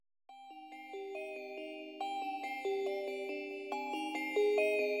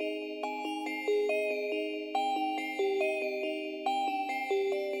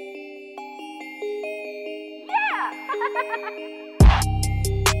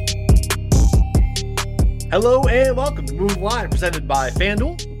Hello and welcome to Move Line, presented by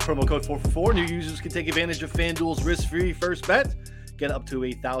FanDuel. Promo code 444. New users can take advantage of FanDuel's risk-free first bet. Get up to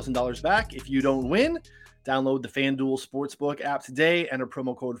 $1,000 back if you don't win. Download the FanDuel Sportsbook app today. Enter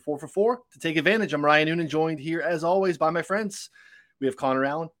promo code 444 to take advantage. I'm Ryan Noonan, joined here as always by my friends. We have Connor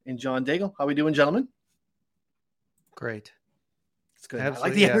Allen and John Daigle. How we doing, gentlemen? Great. It's good. I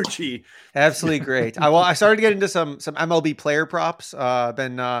like the energy. Absolutely great. I started to get into some MLB player props.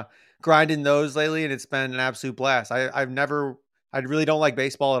 Been grinding those lately, and it's been an absolute blast. I really don't like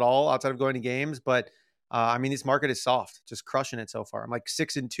baseball at all outside of going to games, but this market is soft, just crushing it so far. I'm like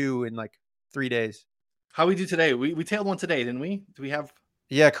 6-2 in like 3 days. How we do today? We tailed one today, didn't we? Do we have?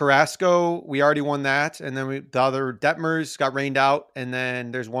 Yeah, Carrasco, we already won that, and then the other Detmers got rained out, and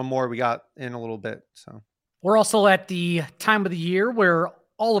then there's one more we got in a little bit. So we're also at the time of the year where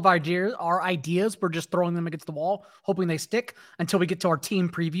all of our ideas, we're just throwing them against the wall, hoping they stick until we get to our team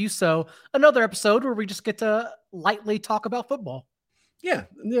preview. So another episode where we just get to lightly talk about football. Yeah,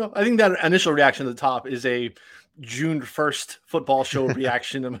 I think that initial reaction at the top is a June 1st football show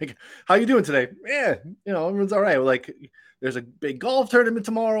reaction. I'm like, how you doing today? Yeah, everyone's all right. We're like, there's a big golf tournament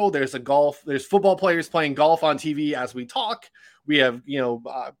tomorrow. There's football players playing golf on TV as we talk. We have,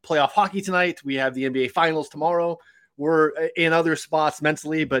 playoff hockey tonight. We have the NBA finals tomorrow. We're in other spots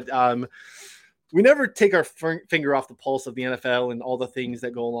mentally, but we never take our finger off the pulse of the NFL and all the things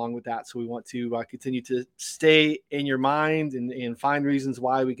that go along with that. So we want to continue to stay in your mind and find reasons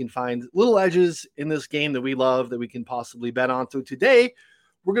why we can find little edges in this game that we love that we can possibly bet on. So today,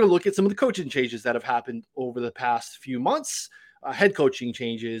 we're going to look at some of the coaching changes that have happened over the past few months, head coaching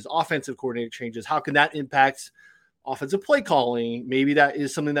changes, offensive coordinator changes. How can that impact offensive play calling? Maybe that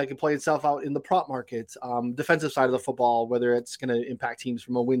is something that can play itself out in the prop market, defensive side of the football, whether it's going to impact teams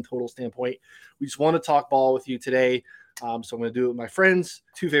from a win total standpoint. We just want to talk ball with you today. So I'm going to do it with my friends,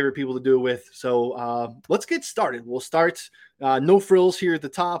 two favorite people to do it with. So let's get started. We'll start no frills here at the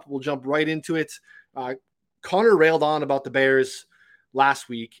top. We'll jump right into it. Connor railed on about the Bears last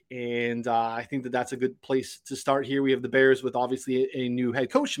week, and I think that that's a good place to start here. We have the Bears with obviously a new head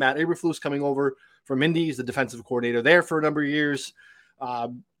coach, Matt Eberflus, coming over from Indy. He's the defensive coordinator there for a number of years.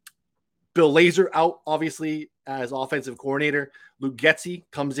 Bill Lazor out, obviously, as offensive coordinator. Luke Getsy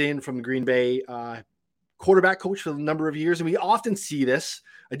comes in from the Green Bay quarterback coach for a number of years, and we often see this.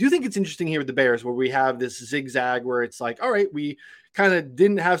 I do think it's interesting here with the Bears where we have this zigzag where it's like, all right, we kind of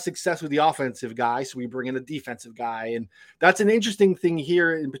didn't have success with the offensive guy, so we bring in a defensive guy. And that's an interesting thing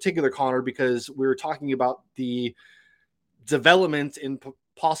here in particular, Connor, because we're talking about the development and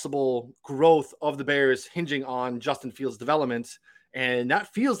possible growth of the Bears hinging on Justin Fields' development. And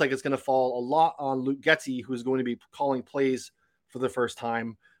that feels like it's going to fall a lot on Luke Getsy, who's going to be calling plays for the first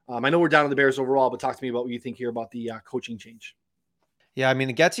time. I know we're down on the Bears overall, but talk to me about what you think here about the coaching change. Yeah,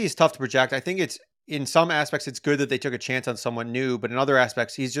 Getsy is tough to project. I think it's, in some aspects, it's good that they took a chance on someone new, but in other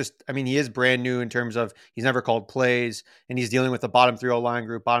aspects, he is brand new in terms of he's never called plays and he's dealing with the bottom 3 O-line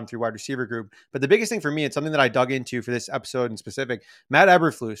group, bottom 3 wide receiver group. But the biggest thing for me, it's something that I dug into for this episode in specific, Matt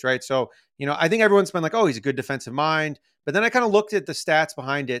Eberflus, right? So, I think everyone's been like, oh, he's a good defensive mind, but then I kind of looked at the stats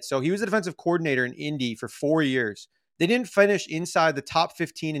behind it. So he was a defensive coordinator in Indy for 4 years. They didn't finish inside the top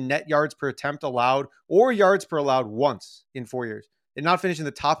 15 in net yards per attempt allowed or yards per allowed once in 4 years. They did not finish in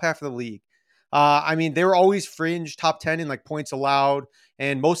the top half of the league. They were always fringe top 10 in like points allowed,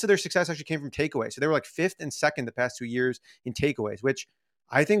 and most of their success actually came from takeaways. So they were like 5th and 2nd the past 2 years in takeaways, which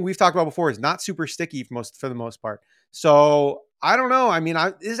I think we've talked about before is not super sticky for the most part. So I don't know.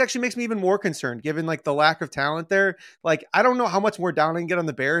 This actually makes me even more concerned given like the lack of talent there. Like, I don't know how much more down I can get on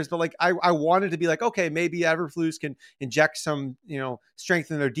the Bears, but like I wanted to be like, okay, maybe Eberflus can inject some,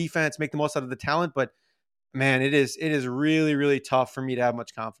 strength in their defense, make the most out of the talent. But man, it is really, really tough for me to have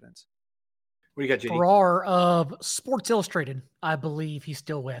much confidence. What do you got, JD? Farrar of Sports Illustrated, I believe he's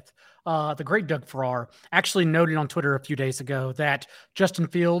still with. The great Doug Farrar actually noted on Twitter a few days ago that Justin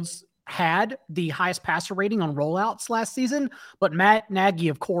Fields had the highest passer rating on rollouts last season, but Matt Nagy,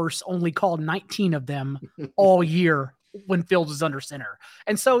 of course, only called 19 of them all year when Fields is under center.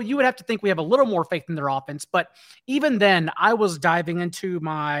 And so you would have to think we have a little more faith in their offense. But even then, I was diving into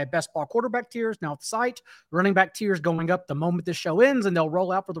my best ball quarterback tiers now at the site, running back tiers going up the moment this show ends, and they'll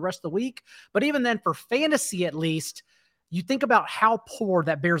roll out for the rest of the week. But even then, for fantasy at least, you think about how poor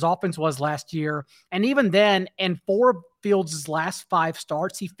that Bears offense was last year. And even then, in 4 of Fields' last 5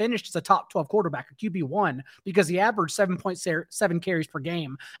 starts, he finished as a top 12 quarterback, a QB1, because he averaged 7.7 carries per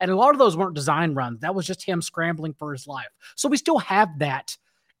game. And a lot of those weren't design runs. That was just him scrambling for his life. So we still have that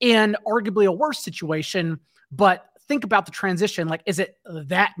in arguably a worse situation, but think about the transition. Like, is it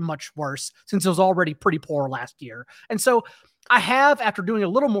that much worse since it was already pretty poor last year? And so I have, after doing a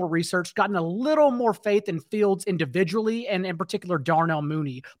little more research, gotten a little more faith in Fields individually and in particular Darnell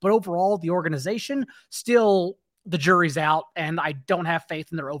Mooney. But overall, the organization, still the jury's out, and I don't have faith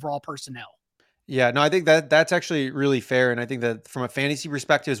in their overall personnel. Yeah, no, I think that's actually really fair, and I think that from a fantasy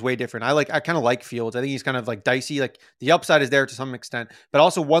perspective is way different. I kind of like Fields. I think he's kind of like dicey. Like the upside is there to some extent, but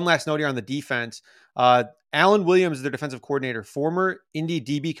also one last note here on the defense. Alan Williams is their defensive coordinator, former Indy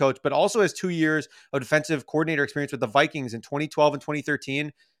DB coach, but also has 2 years of defensive coordinator experience with the Vikings in 2012 and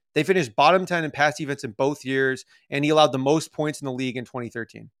 2013. They finished bottom 10 in pass defense in both years, and he allowed the most points in the league in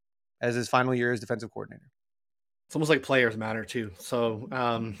 2013 as his final year as defensive coordinator. It's almost like players matter too. So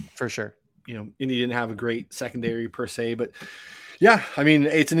for sure. Indy didn't have a great secondary per se, but yeah, I mean,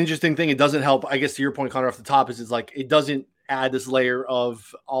 it's an interesting thing. It doesn't help. I guess to your point, Connor, off the top is it's like, it doesn't add this layer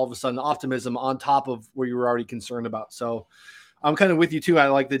of all of a sudden optimism on top of where you were already concerned about. So I'm kind of with you too. I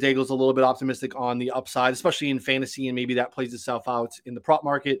like the Daigle's a little bit optimistic on the upside, especially in fantasy. And maybe that plays itself out in the prop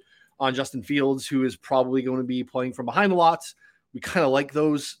market on Justin Fields, who is probably going to be playing from behind the lots. We kind of like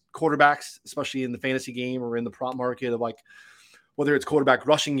those quarterbacks, especially in the fantasy game or in the prop market, of like, whether it's quarterback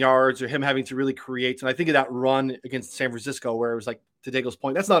rushing yards or him having to really create. And I think of that run against San Francisco, where it was like, to Daigle's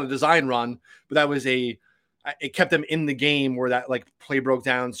point, that's not a design run, but that was it kept them in the game, where that like play broke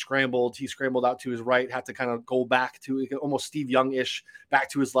down, scrambled. He scrambled out to his right, had to kind of go back to almost Steve Young-ish back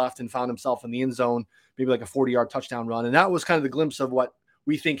to his left, and found himself in the end zone, maybe like a 40-yard touchdown run. And that was kind of the glimpse of what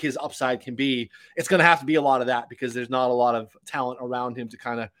we think his upside can be. It's going to have to be a lot of that, because there's not a lot of talent around him to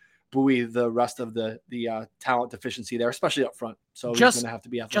kind of buoy the rest of the talent deficiency there, especially up front. So he's going to have to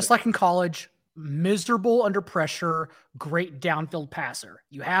be athletic. Just like in college, miserable under pressure, great downfield passer.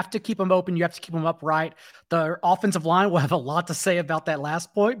 You have to keep him open. You have to keep him upright. The offensive line will have a lot to say about that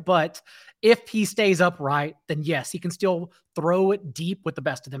last point, but if he stays upright, then yes, he can still throw it deep with the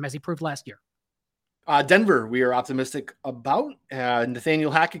best of them, as he proved last year. Denver, we are optimistic about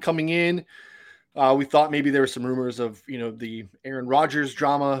Nathaniel Hackett coming in. We thought maybe there were some rumors of, the Aaron Rodgers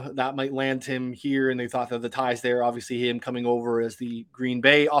drama that might land him here. And they thought that the ties there, obviously him coming over as the Green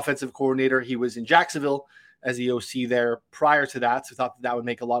Bay offensive coordinator. He was in Jacksonville as the OC there prior to that. So we thought that would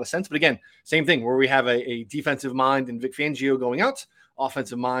make a lot of sense. But again, same thing, where we have a defensive mind in Vic Fangio going out,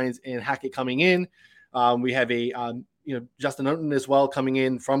 offensive minds and Hackett coming in. We have Justin Hutton as well coming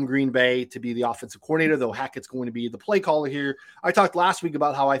in from Green Bay to be the offensive coordinator, though Hackett's going to be the play caller here. I talked last week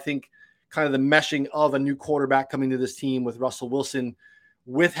about how I think kind of the meshing of a new quarterback coming to this team with Russell Wilson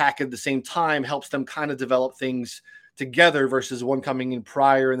with Hackett at the same time helps them kind of develop things together versus one coming in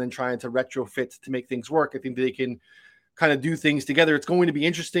prior and then trying to retrofit to make things work. I think they can kind of do things together. It's going to be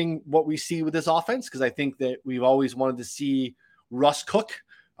interesting what we see with this offense, because I think that we've always wanted to see Russ cook.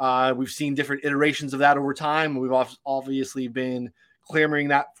 We've seen different iterations of that over time. We've obviously been clamoring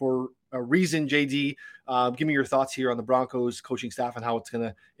that for a reason. JD, give me your thoughts here on the Broncos coaching staff and how it's going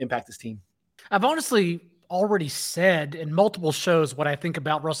to impact this team. I've honestly already said in multiple shows what I think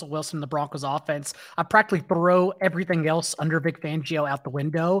about Russell Wilson and the Broncos offense. I practically throw everything else under Vic Fangio out the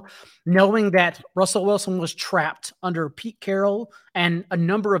window, knowing that Russell Wilson was trapped under Pete Carroll and a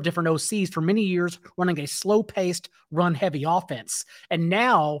number of different OCs for many years, running a slow-paced, run-heavy offense. And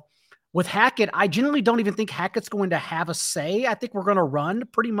now with Hackett, I generally don't even think Hackett's going to have a say. I think we're going to run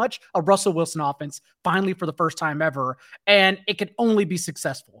pretty much a Russell Wilson offense finally for the first time ever, and it can only be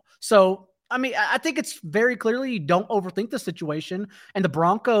successful. So, I mean, I think it's very clearly, you don't overthink the situation. And the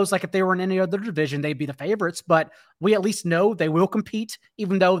Broncos, like if they were in any other division, they'd be the favorites, but we at least know they will compete,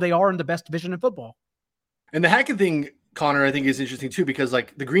 even though they are in the best division in football. And the Hackett thing, Connor, I think is interesting too, because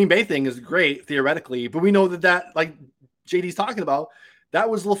like the Green Bay thing is great theoretically, but we know that like JD's talking about, that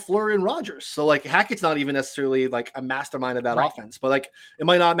was LaFleur and Rodgers. So like Hackett's not even necessarily like a mastermind of that offense, but like it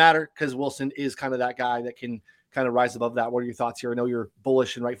might not matter because Wilson is kind of that guy that can kind of rise above that. What are your thoughts here? I know you're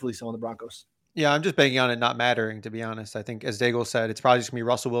bullish and rightfully so on the Broncos. Yeah, I'm just banking on it not mattering, to be honest. I think, as Daigle said, it's probably just going to be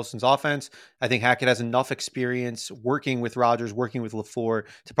Russell Wilson's offense. I think Hackett has enough experience working with Rodgers, working with LaFleur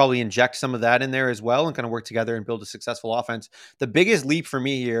to probably inject some of that in there as well and kind of work together and build a successful offense. The biggest leap for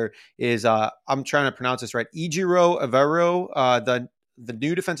me here is, I'm trying to pronounce this right, Ejiro Evero, the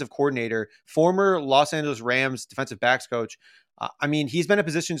new defensive coordinator, former Los Angeles Rams defensive backs coach. I mean, he's been a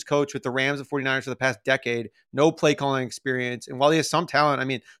positions coach with the Rams and 49ers for the past decade, no play calling experience. And while he has some talent, I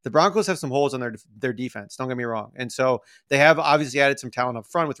mean, the Broncos have some holes on their defense, don't get me wrong. And so they have obviously added some talent up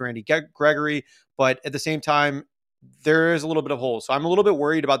front with Randy Gregory, but at the same time, there is a little bit of holes. So I'm a little bit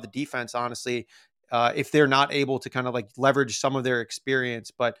worried about the defense, honestly, if they're not able to kind of like leverage some of their experience.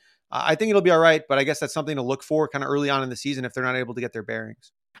 But I think it'll be all right. But I guess that's something to look for kind of early on in the season if they're not able to get their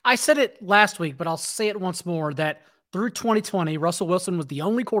bearings. I said it last week, but I'll say it once more that through 2020, Russell Wilson was the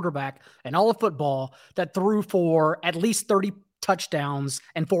only quarterback in all of football that threw for at least 30 touchdowns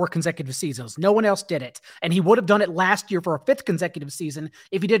in 4 consecutive seasons. No one else did it. And he would have done it last year for a 5th consecutive season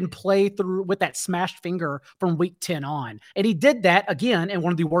if he didn't play through with that smashed finger from week 10 on. And he did that again in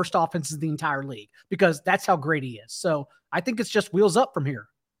one of the worst offenses in the entire league, because that's how great he is. So I think it's just wheels up from here.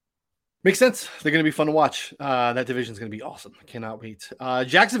 Makes sense. They're going to be fun to watch. That division is going to be awesome. I cannot wait.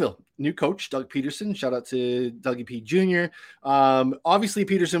 Jacksonville, new coach, Doug Peterson. Shout out to Dougie P. Jr. Obviously,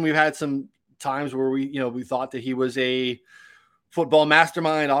 Peterson, we've had some times where we thought that he was a football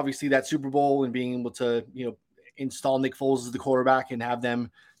mastermind. Obviously, that Super Bowl and being able to, install Nick Foles as the quarterback and have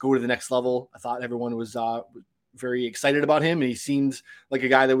them go to the next level. I thought everyone was very excited about him, and he seemed like a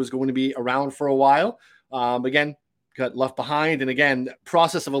guy that was going to be around for a while. Again, got left behind. And again,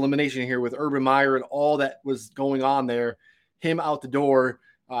 process of elimination here with Urban Meyer and all that was going on there, him out the door,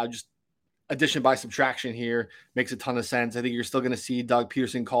 just addition by subtraction here makes a ton of sense. I think you're still going to see Doug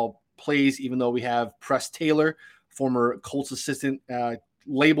Peterson call plays, even though we have Press Taylor, former Colts assistant,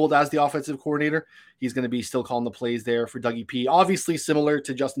 labeled as the offensive coordinator. He's going to be still calling the plays there for Dougie P. Obviously, similar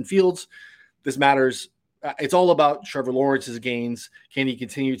to Justin Fields, this matters. It's all about Trevor Lawrence's gains. Can he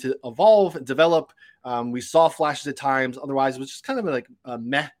continue to evolve and develop? We saw flashes at times. Otherwise, it was just kind of like a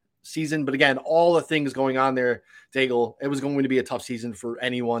meh season. But again, all the things going on there, Daigle, it was going to be a tough season for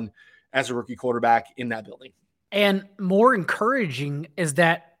anyone as a rookie quarterback in that building. And more encouraging is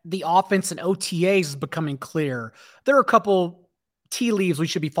that the offense and OTAs is becoming clear. There are a couple tea leaves we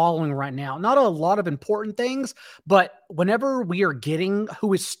should be following right now. Not a lot of important things, but whenever we are getting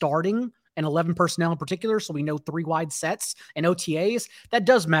who is starting and 11 personnel in particular, so we know 3 wide sets and OTAs, that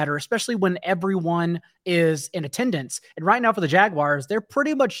does matter, especially when everyone is in attendance. And right now for the Jaguars, they're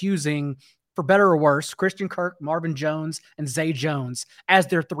pretty much using, for better or worse, Christian Kirk, Marvin Jones, and Zay Jones as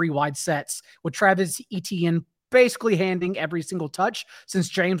their 3 wide sets, with Travis Etienne basically handing every single touch, since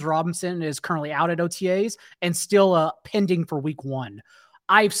James Robinson is currently out at OTAs and still pending for week 1.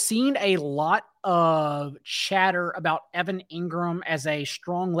 I've seen a lot of chatter about Evan Ingram as a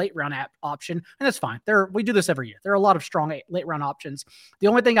strong late round option, and that's fine. We do this every year. There are a lot of strong late round options. The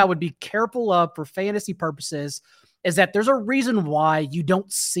only thing I would be careful of for fantasy purposes is that there's a reason why you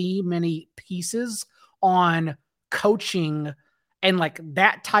don't see many pieces on coaching and like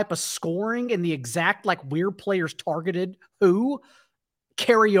that type of scoring and the exact like where players targeted who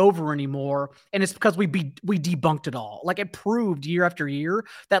carry over anymore. And it's because we debunked it all. Like, it proved year after year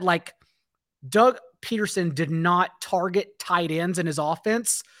that like Doug Peterson did not target tight ends in his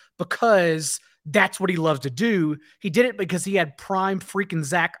offense because that's what he loves to do. He did it because he had prime freaking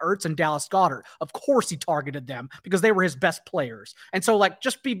Zach Ertz and Dallas Goedert. Of course he targeted them because they were his best players. And so like,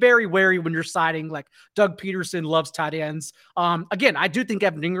 just be very wary when you're citing like Doug Peterson loves tight ends. Again, I do think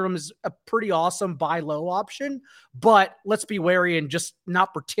Evan Ingram is a pretty awesome buy low option, but let's be wary and just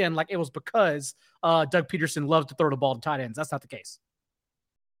not pretend like it was because Doug Peterson loves to throw the ball to tight ends. That's not the case.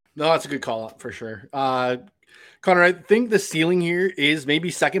 No, that's a good call out for sure. Connor, I think the ceiling here is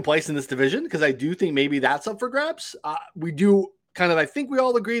maybe second place in this division, because I do think maybe that's up for grabs. We do I think we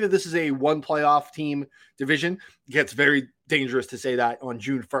all agree that this is a 1 playoff team division. It gets very dangerous to say that on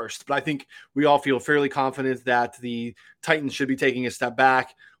June 1st, but I think we all feel fairly confident that the Titans should be taking a step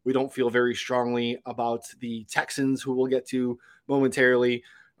back. We don't feel very strongly about the Texans, who we'll get to momentarily.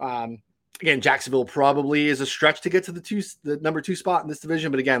 Again, Jacksonville probably is a stretch to get to the number 2 spot in this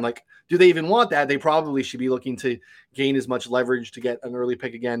division. But again, like, do they even want that? They probably should be looking to gain as much leverage to get an early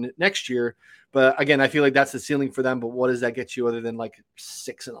pick again next year. But again, I feel like that's the ceiling for them. But what does that get you other than like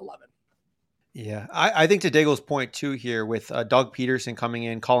 6-11? Yeah, I think to Daigle's point too here with Doug Peterson coming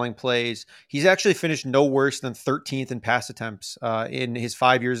in, calling plays, he's actually finished no worse than 13th in pass attempts in his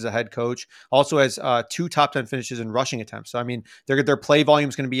 5 years as a head coach. Also has 2 top 10 finishes in rushing attempts. So, I mean, their play volume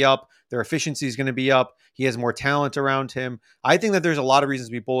is going to be up. Their efficiency is going to be up. He has more talent around him. I think that there's a lot of reasons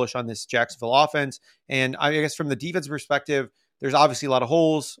to be bullish on this Jacksonville offense. And I guess from the defense perspective, there's obviously a lot of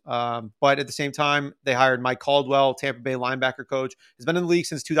holes, but at the same time, they hired Mike Caldwell, Tampa Bay linebacker coach, has been in the league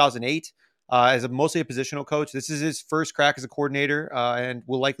since 2008. As mostly a positional coach. This is his first crack as a coordinator and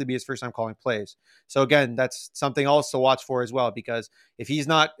will likely be his first time calling plays. So again, that's something else to watch for as well, because if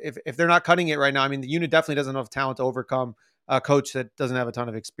they're not cutting it right now, I mean, the unit definitely doesn't have talent to overcome a coach that doesn't have a ton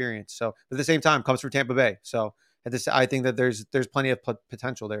of experience. So at the same time, comes from Tampa Bay. So I think that there's plenty of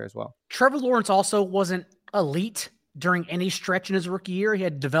potential there as well. Trevor Lawrence also wasn't elite during any stretch in his rookie year. He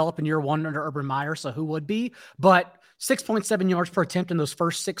had developed in year 1 under Urban Meyer, so who would be? But 6.7 yards per attempt in those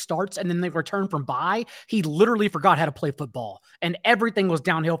first 6 starts. And then they returned from bye. He literally forgot how to play football. And everything was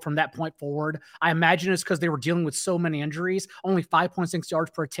downhill from that point forward. I imagine it's because they were dealing with so many injuries. Only 5.6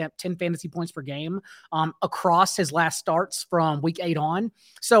 yards per attempt, 10 fantasy points per game across his last starts from week 8 on.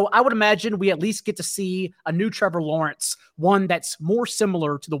 So I would imagine we at least get to see a new Trevor Lawrence, one that's more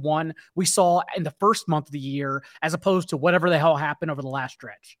similar to the one we saw in the first month of the year, as opposed to whatever the hell happened over the last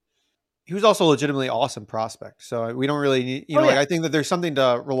stretch. He was also a legitimately awesome prospect. So we don't really need, like, I think that there's something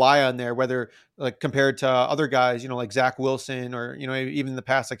to rely on there, whether like compared to other guys, like Zach Wilson or, even in the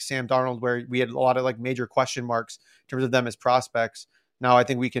past, like Sam Darnold, where we had a lot of like major question marks in terms of them as prospects. Now I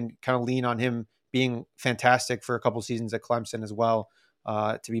think we can kind of lean on him being fantastic for a couple seasons at Clemson as well,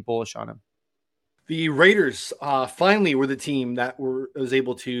 to be bullish on him. The Raiders finally were the team that was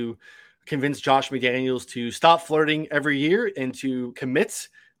able to convince Josh McDaniels to stop flirting every year and to commit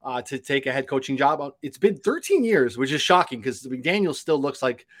to take a head coaching job. It's been 13 years, which is shocking because McDaniels still looks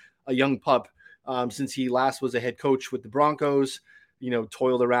like a young pup since he last was a head coach with the Broncos,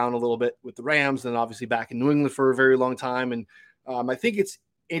 toiled around a little bit with the Rams, and obviously back in New England for a very long time. And I think it's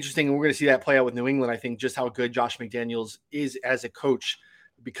interesting, and we're going to see that play out with New England, I think, just how good Josh McDaniels is as a coach,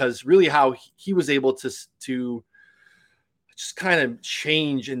 because really how he was able to just kind of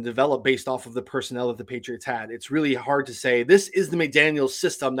change and develop based off of the personnel that the Patriots had. It's really hard to say this is the McDaniels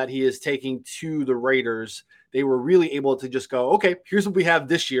system that he is taking to the Raiders. They were really able to just go, okay, here's what we have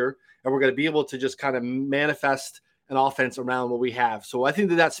this year, and we're going to be able to just kind of manifest an offense around what we have. So I think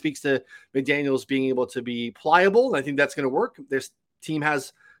that speaks to McDaniels being able to be pliable, and I think that's going to work. This team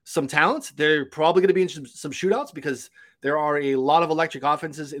has some talent. They're probably going to be in some shootouts because there are a lot of electric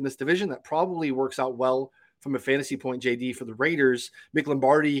offenses in this division. That probably works out well from a fantasy point, JD, for the Raiders. Mick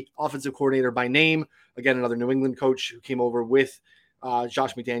Lombardi, offensive coordinator by name. Again, another New England coach who came over with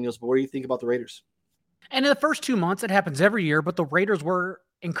Josh McDaniels. But what do you think about the Raiders? And in the first 2 months, it happens every year, but the Raiders were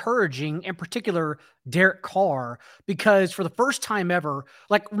encouraging, in particular, Derek Carr, because for the first time ever,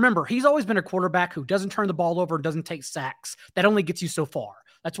 remember, he's always been a quarterback who doesn't turn the ball over, doesn't take sacks. That only gets you so far.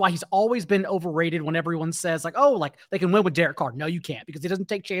 That's why he's always been overrated when everyone says they can win with Derek Carr. No, you can't, because he doesn't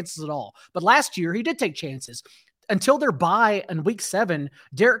take chances at all. But last year he did take chances. Until their bye in week 7,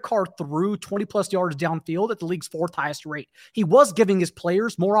 Derek Carr threw 20-plus yards downfield at the league's 4th highest rate. He was giving his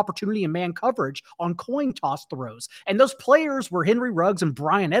players more opportunity in man coverage on coin toss throws. And those players were Henry Ruggs and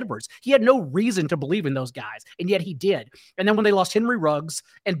Brian Edwards. He had no reason to believe in those guys, and yet he did. And then when they lost Henry Ruggs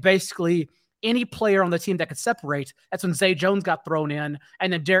and basically any player on the team that could separate, that's when Zay Jones got thrown in,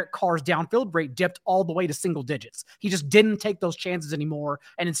 and then Derek Carr's downfield rate dipped all the way to single digits. He just didn't take those chances anymore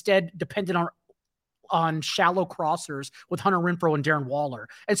and instead depended on shallow crossers with Hunter Renfrow and Darren Waller.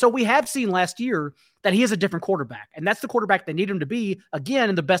 And so we have seen last year that he is a different quarterback, and that's the quarterback they need him to be, again,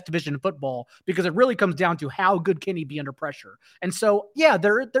 in the best division in football, because it really comes down to how good can he be under pressure. And so, yeah,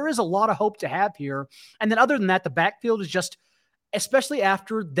 there is a lot of hope to have here. And then other than that, the backfield is just, especially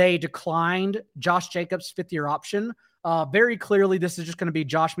after they declined Josh Jacobs' 5th-year option, very clearly this is just going to be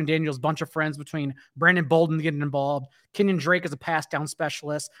Josh McDaniels' bunch of friends between Brandon Bolden getting involved, Kenyon Drake as a pass down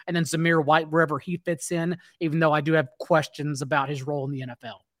specialist, and then Zamir White wherever he fits in, even though I do have questions about his role in the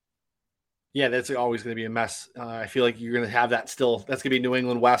NFL. Yeah, that's always going to be a mess. I feel like you're going to have that still. That's going to be New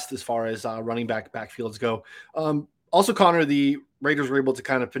England West as far as running backfields go. Also, Connor, the Raiders were able to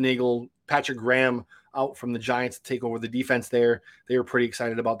kind of finagle Patrick Graham out from the Giants to take over the defense there. They were pretty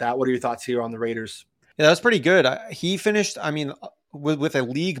excited about that. What are your thoughts here on the Raiders? Yeah, that was pretty good. He finished, with a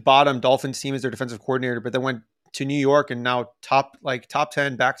league bottom Dolphins team as their defensive coordinator, but then went to New York and now top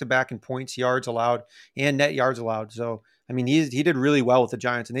 10 back-to-back in points, yards allowed, and net yards allowed. So, he did really well with the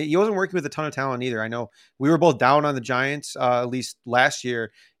Giants, and he wasn't working with a ton of talent either. I know we were both down on the Giants, at least last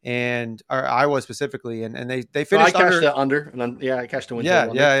year, and I was specifically, and they finished. I cashed the under, and then I cashed the win.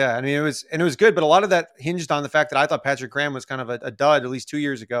 Yeah. It was good, but a lot of that hinged on the fact that I thought Patrick Graham was kind of a dud at least 2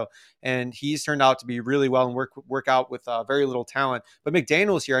 years ago, and he's turned out to be really well and work out with very little talent. But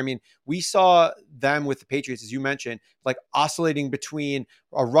McDaniels here, we saw them with the Patriots, as you mentioned, oscillating between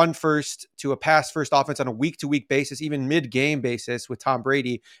a run first to a pass first offense on a week to week basis, even mid game basis with Tom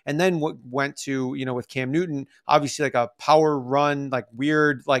Brady, and then went to with Cam Newton, obviously a power run,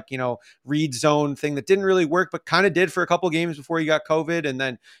 weird. Read zone thing that didn't really work, but kind of did for a couple games before he got COVID. And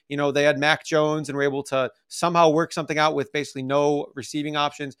then, they had Mac Jones and were able to somehow work something out with basically no receiving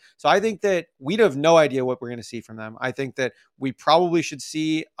options. So I think that we'd have no idea what we're going to see from them. I think that we probably should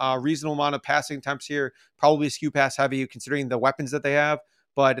see a reasonable amount of passing attempts here, probably skew pass heavy considering the weapons that they have.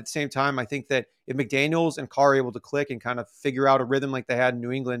 But at the same time, I think that if McDaniels and Carr are able to click and kind of figure out a rhythm like they had in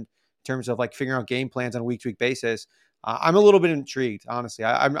New England in terms of figuring out game plans on a week-to-week basis, I'm a little bit intrigued, honestly.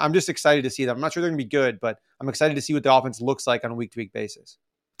 I'm just excited to see them. I'm not sure they're going to be good, but I'm excited to see what the offense looks like on a week-to-week basis.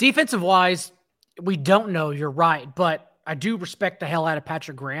 Defensive wise, we don't know. You're right, but I do respect the hell out of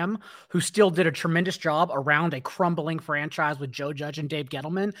Patrick Graham, who still did a tremendous job around a crumbling franchise with Joe Judge and Dave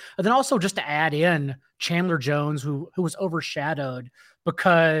Gettleman. And then also just to add in Chandler Jones, who was overshadowed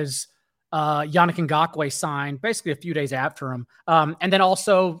because Yannick Ngakoue signed basically a few days after him. And then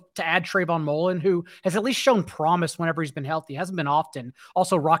also to add Trayvon Mullen, who has at least shown promise whenever he's been healthy. Hasn't been often.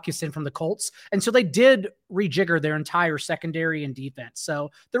 Also Rock Ya-Sin from the Colts. And so they did rejigger their entire secondary and defense.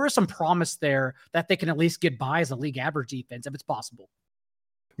 So there is some promise there that they can at least get by as a league average defense if it's possible.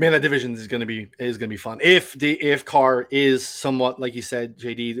 Man, that division is going to be fun. If Carr is somewhat, like you said,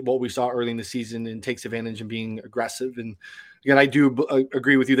 JD, what we saw early in the season and takes advantage and being aggressive. And again, I do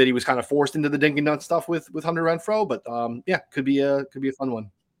agree with you that he was kind of forced into the dink and dunk stuff with Hunter Renfrow, but could be a fun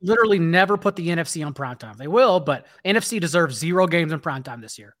one. Literally never put the NFC on primetime. They will, but NFC deserves 0 games in primetime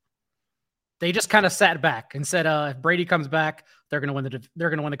this year. They just kind of sat back and said, if Brady comes back, they're going to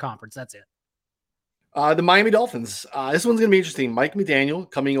win the conference. That's it. The Miami Dolphins. This one's going to be interesting. Mike McDaniel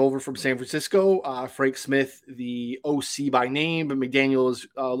coming over from San Francisco. Frank Smith, the OC by name, but McDaniel is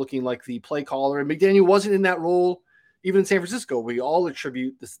looking like the play caller. And McDaniel wasn't in that role even in San Francisco. We all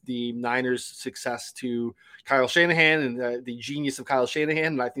attribute the Niners' success to Kyle Shanahan and the genius of Kyle Shanahan.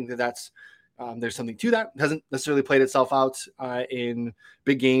 And I think that's there's something to that. It hasn't necessarily played itself out in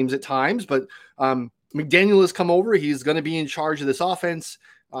big games at times, but McDaniel has come over. He's going to be in charge of this offense.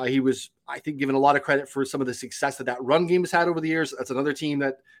 He was, I think, given a lot of credit for some of the success that run game has had over the years. That's another team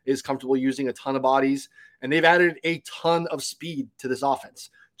that is comfortable using a ton of bodies, and they've added a ton of speed to this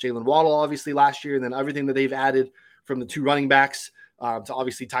offense. Jalen Waddle, obviously, last year, and then everything that they've added from the 2 running backs to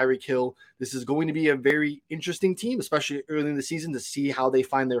obviously Tyreek Hill. This is going to be a very interesting team, especially early in the season, to see how they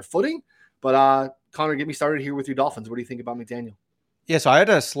find their footing. But Connor, get me started here with your Dolphins. What do you think about McDaniel? Yeah, so I had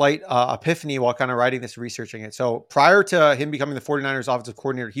a slight epiphany while kind of writing this, researching it. So prior to him becoming the 49ers offensive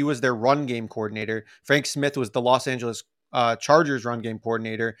coordinator, he was their run game coordinator. Frank Smith was the Los Angeles Chargers run game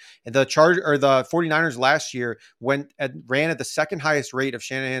coordinator. And the 49ers last year ran at the second highest rate of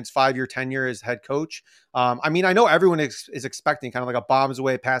Shanahan's 5-year tenure as head coach. I mean, I know everyone is expecting kind of like a bombs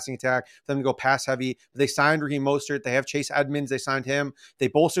away passing attack for them to go pass heavy. They signed Raheem Mostert. They have Chase Edmonds. They signed him. They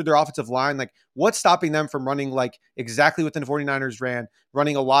bolstered their offensive line. Like, what's stopping them from running like exactly what the 49ers ran,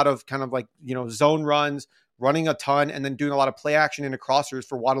 running a lot of kind of like, zone runs, running a ton, and then doing a lot of play action into crossers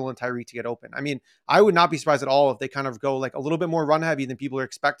for Waddle and Tyreek to get open. I mean, I would not be surprised at all if they kind of go like a little bit more run heavy than people are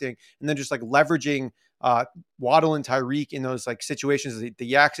expecting, and then just like leveraging Waddle and Tyreek in those like situations, the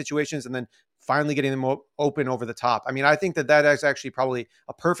yak situations, and then finally getting them open over the top. I mean, I think that is actually probably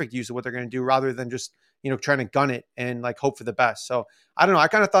a perfect use of what they're going to do rather than just, trying to gun it and like hope for the best. So I don't know. I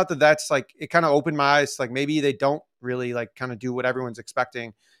kind of thought that's like, it kind of opened my eyes. Like maybe they don't really like kind of do what everyone's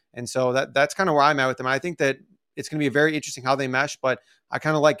expecting. And so that's kind of where I'm at with them. I think that it's going to be very interesting how they mesh, but I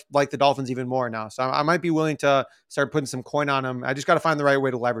kind of like the Dolphins even more now. So I might be willing to start putting some coin on them. I just got to find the right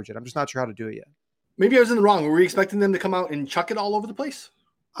way to leverage it. I'm just not sure how to do it yet. Maybe I was in the wrong. Were we expecting them to come out and chuck it all over the place?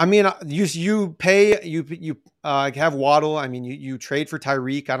 I mean, you have Waddle. I mean, you trade for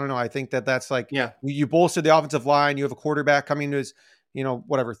Tyreek. I don't know. I think that's like, you bolster the offensive line. You have a quarterback coming to his,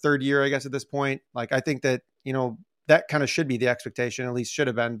 third year, I guess, at this point. Like, I think that, that kind of should be the expectation, at least should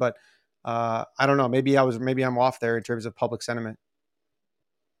have been. But I don't know. Maybe I'm off there in terms of public sentiment.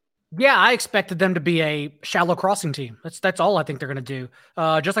 Yeah, I expected them to be a shallow crossing team. That's all I think they're going to do.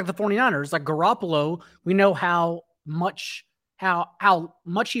 Just like the 49ers, like Garoppolo, we know how much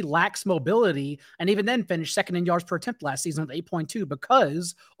he lacks mobility, and even then finished second in yards per attempt last season with 8.2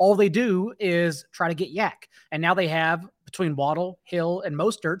 because all they do is try to get yak. And now they have, between Waddle, Hill, and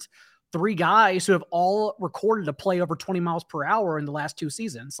Mostert, 3 guys who have all recorded a play over 20 miles per hour in the last 2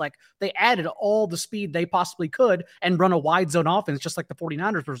 seasons. Like, they added all the speed they possibly could and run a wide zone offense, just like the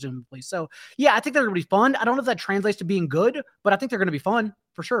 49ers, presumably. So yeah, I think they're going to be fun. I don't know if that translates to being good, but I think they're going to be fun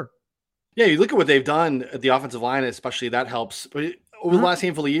for sure. Yeah, you look at what they've done at the offensive line, especially that helps. But over the last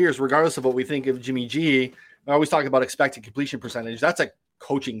handful of years, regardless of what we think of Jimmy G, I always talk about expected completion percentage. That's a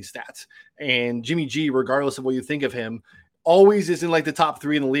coaching stat. And Jimmy G, regardless of what you think of him, always is in like the top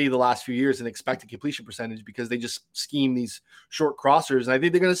 3 in the league the last few years in expected completion percentage because they just scheme these short crossers. And I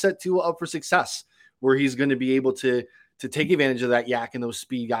think they're going to set Tua up for success where he's going to be able to take advantage of that yak and those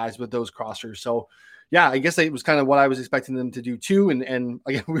speed guys with those crossers. So yeah, I guess it was kind of what I was expecting them to do too. And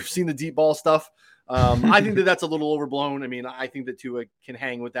again, we've seen the deep ball stuff. I think that's a little overblown. I mean, I think that Tua can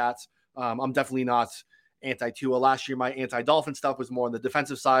hang with that. I'm definitely not anti-Tua. Last year, my anti-Dolphin stuff was more on the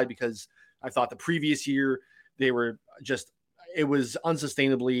defensive side because I thought the previous year they were it was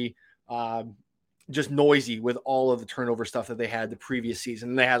unsustainably just noisy with all of the turnover stuff that they had the previous season.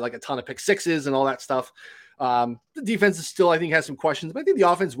 And they had like a ton of pick sixes and all that stuff. The defense is still, I think, has some questions, but I think the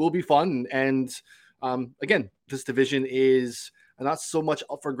offense will be fun. And again, this division is not so much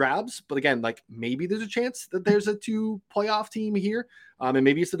up for grabs, but again, like maybe there's a chance that there's a 2 playoff team here. And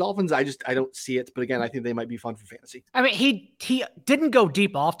maybe it's the Dolphins. I don't see it. But again, I think they might be fun for fantasy. I mean, he didn't go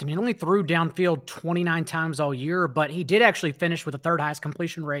deep often. He only threw downfield 29 times all year, but he did actually finish with the 3rd highest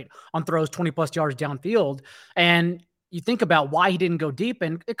completion rate on throws 20 plus yards downfield. And you think about why he didn't go deep,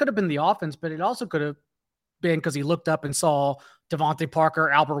 and it could have been the offense, but it also could have been because he looked up and saw Devontae Parker,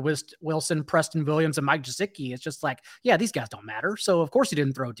 Albert Wilson, Preston Williams, and Mike Gesicki. It's just like, yeah, these guys don't matter. So of course he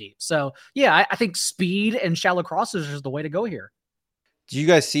didn't throw deep. So yeah, I think speed and shallow crosses is the way to go here. Do you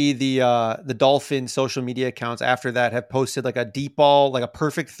guys see the Dolphins social media accounts after that have posted like a deep ball, like a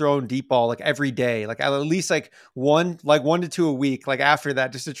perfect thrown deep ball, like every day, like at least like one to 2 a week, like after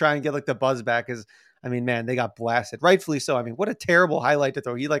that, just to try and get like the buzz back? Because I mean, man, they got blasted, rightfully so. I mean, what a terrible highlight to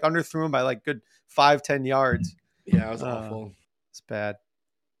throw. He like underthrew him by like good 5-10 yards. Yeah, it was awful. It's bad.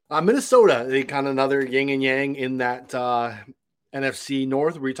 Minnesota, they kind of another yin and yang in that NFC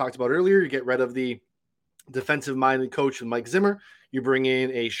North where we talked about earlier. You get rid of the defensive-minded coach with Mike Zimmer. You bring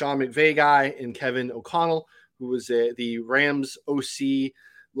in a Sean McVay guy and Kevin O'Connell, who was the Rams OC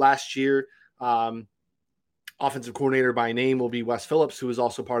last year. Offensive coordinator by name will be Wes Phillips, who is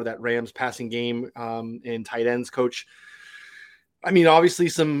also part of that Rams passing game and tight ends coach. I mean, obviously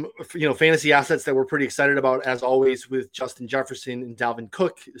some, fantasy assets that we're pretty excited about, as always, with Justin Jefferson and Dalvin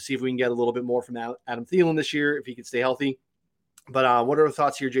Cook. See if we can get a little bit more from Adam Thielen this year, if he can stay healthy. But what are the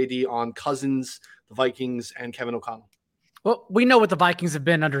thoughts here, JD, on Cousins, the Vikings, and Kevin O'Connell? Well, we know what the Vikings have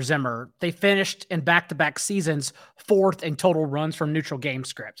been under Zimmer. They finished in back-to-back seasons 4th in total runs from neutral game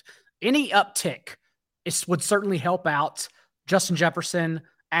script. Any uptick would certainly help out Justin Jefferson,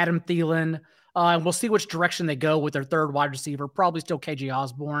 Adam Thielen, and we'll see which direction they go with their 3rd wide receiver, probably still KJ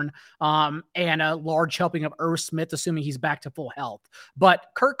Osborne, and a large helping of Irv Smith, assuming he's back to full health. But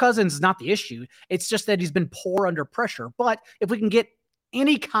Kirk Cousins is not the issue. It's just that he's been poor under pressure. But if we can get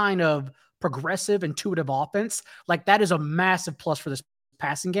any kind of progressive, intuitive offense, like that is a massive plus for this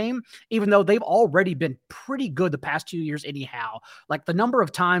passing game, even though they've already been pretty good the past 2 years anyhow. Like the number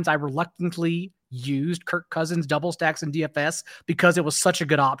of times I reluctantly used Kirk Cousins double stacks in DFS because it was such a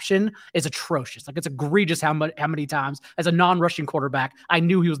good option is atrocious. Like it's egregious how many times as a non-rushing quarterback I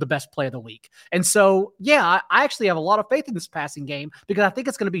knew he was the best play of the week. And so, yeah, I actually have a lot of faith in this passing game because I think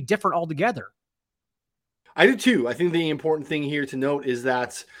it's going to be different altogether. I do too. I think the important thing here to note is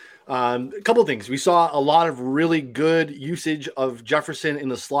that a couple of things. We saw a lot of really good usage of Jefferson in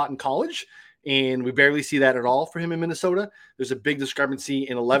the slot in college, and we barely see that at all for him in Minnesota. There's a big discrepancy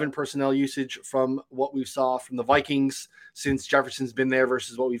in 11 personnel usage from what we saw from the Vikings since Jefferson's been there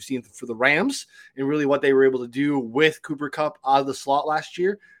versus what we've seen for the Rams, and really what they were able to do with Cooper Kupp out of the slot last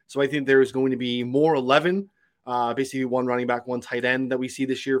year. So I think there is going to be more 11, basically one running back, one tight end that we see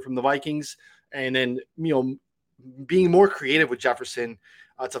this year from the Vikings. And then, being more creative with Jefferson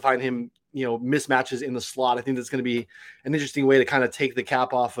to find him, mismatches in the slot. I think that's going to be an interesting way to kind of take the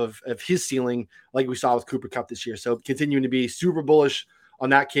cap off of his ceiling, like we saw with Cooper Kupp this year. So continuing to be super bullish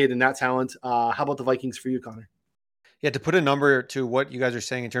on that kid and that talent. How about the Vikings for you, Connor? Yeah, to put a number to what you guys are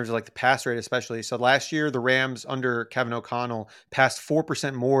saying in terms of like the pass rate, especially. So last year, the Rams under Kevin O'Connell passed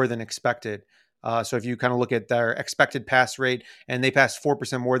 4% more than expected. So if you kind of look at their expected pass rate and they passed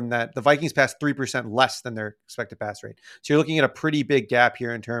 4% more than that, the Vikings passed 3% less than their expected pass rate. So you're looking at a pretty big gap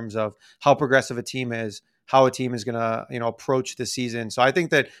here in terms of how progressive a team is, how a team is going to, approach the season. So I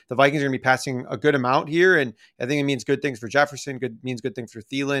think that the Vikings are going to be passing a good amount here. And I think it means good things for Jefferson, means good things for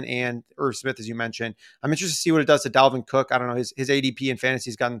Thielen and Irv Smith, as you mentioned. I'm interested to see what it does to Dalvin Cook. I don't know, his ADP in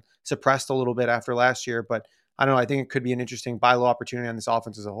fantasy has gotten suppressed a little bit after last year, but I don't know. I think it could be an interesting buy low opportunity on this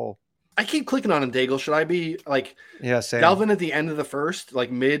offense as a whole. I keep clicking on him, Daigle. Should I be like, same. Dalvin at the end of the first, like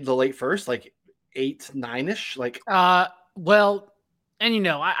mid to late first, like 8, 9-ish? Like, well, and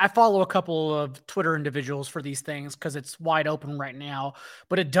I follow a couple of Twitter individuals for these things because it's wide open right now,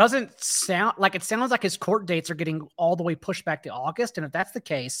 but it doesn't sound like it sounds like his court dates are getting all the way pushed back to August. And if that's the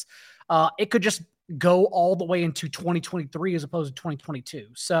case, it could just go all the way into 2023 as opposed to 2022.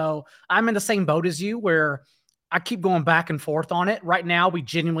 So I'm in the same boat as you where I keep going back and forth on it. Right now, we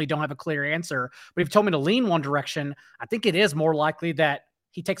genuinely don't have a clear answer. But if you told me to lean one direction, I think it is more likely that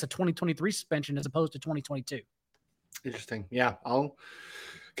he takes a 2023 suspension as opposed to 2022. Interesting. Yeah, I'll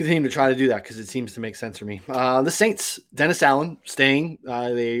continue to try to do that because it seems to make sense for me. The Saints, Dennis Allen staying.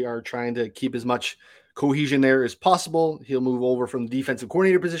 They are trying to keep as much cohesion there as possible. He'll move over from the defensive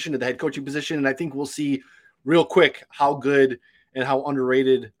coordinator position to the head coaching position. And I think we'll see real quick how good and how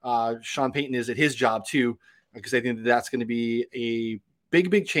underrated Sean Payton is at his job too, because I think that's going to be a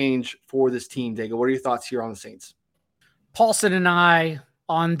big change for this team. Dago, what are your thoughts here on the Saints? Paulson and I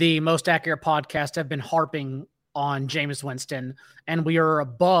on the Most Accurate podcast have been harping on Jameis Winston, and we are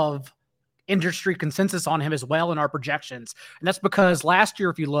above industry consensus on him as well in our projections. And that's because last year,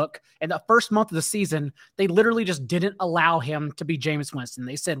 if you look in the first month of the season, they literally just didn't allow him to be Jameis Winston.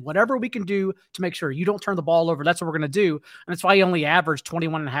 They said, whatever we can do to make sure you don't turn the ball over, that's what we're going to do. And that's why he only averaged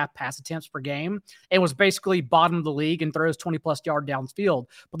 21 and a half pass attempts per game. It was basically bottom of the league and throws 20 plus yard downfield.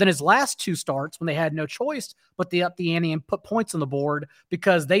 But then his last two starts, when they had no choice but to up the ante and put points on the board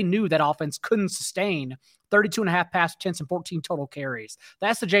because they knew that offense couldn't sustain 32 and a half pass attempts and 14 total carries.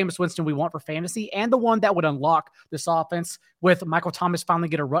 That's the Jameis Winston we want for fantasy, and the one that would unlock this offense with Michael Thomas finally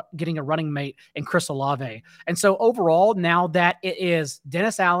getting a running mate in Chris Olave. And so overall, now that it is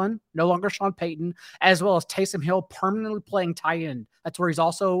Dennis Allen, no longer Sean Payton, as well as Taysom Hill permanently playing tight end. That's where he's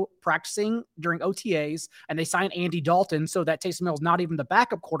also practicing during OTAs, and they signed Andy Dalton so that Taysom Hill is not even the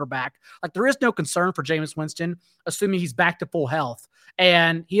backup quarterback. Like, there is no concern for Jameis Winston, assuming he's back to full health.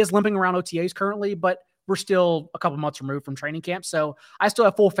 And he is limping around OTAs currently, but we're still a couple months removed from training camp. So I still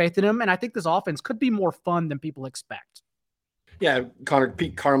have full faith in him. And I think this offense could be more fun than people expect. Yeah,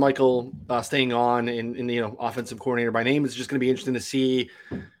 Pete Carmichael staying on in the offensive coordinator by name is just going to be interesting to see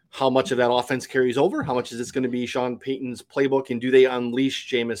how much of that offense carries over. How much is this going to be Sean Payton's playbook, and do they unleash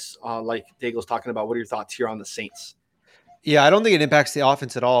Jameis like Dago's talking about? What are your thoughts here on the Saints? Yeah, I don't think it impacts the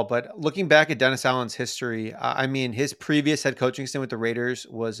offense at all. But looking back at Dennis Allen's history, I mean, his previous head coaching stint with the Raiders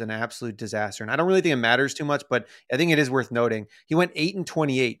was an absolute disaster. And I don't really think it matters too much, but I think it is worth noting. He went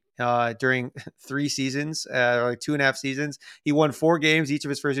 8-28 during 3 seasons, like 2.5 seasons. He won 4 games each of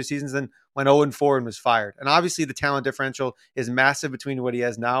his first 2 seasons, then went 0-4 and was fired. And obviously the talent differential is massive between what he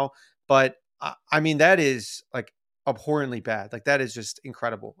has now. But I mean, that is like abhorrently bad. Like, that is just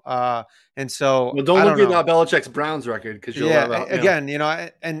incredible. And so don't look at Belichick's Browns record, because again,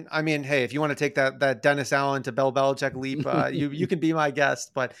 and I mean, hey, if you want to take that Dennis Allen to Bill Belichick leap, you can be my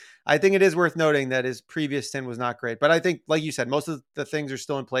guest. But I think it is worth noting that his previous stint was not great. But I think, like you said, most of the things are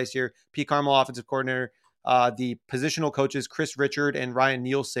still in place here. Pete Carmichael, offensive coordinator, the positional coaches, Chris Richard and Ryan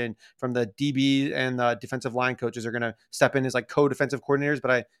Nielsen from the DB and the defensive line coaches are going to step in as like co-defensive coordinators. But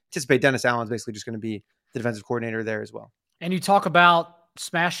I anticipate Dennis Allen is basically just going to be the defensive coordinator there as well. And you talk about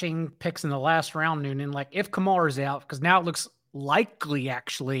smashing picks in the last round, Noonan, like if Kamara's out, because now it looks likely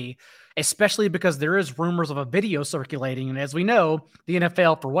actually, especially because there is rumors of a video circulating. And as we know, the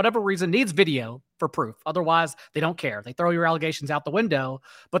NFL, for whatever reason, needs video for proof. Otherwise, they don't care. They throw your allegations out the window,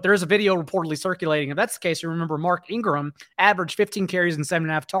 but there is a video reportedly circulating. If that's the case, you remember Mark Ingram averaged 15 carries and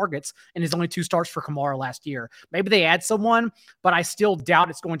 7.5 targets in his only 2 starts for Kamara last year. Maybe they add someone, but I still doubt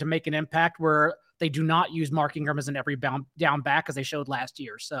it's going to make an impact where they do not use Mark Ingram as an every down back as they showed last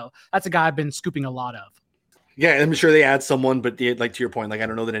year. So that's a guy I've been scooping a lot of. Yeah, I'm sure they add someone, but like to your point, like I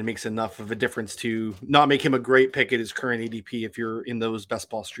don't know that it makes enough of a difference to not make him a great pick at his current ADP if you're in those best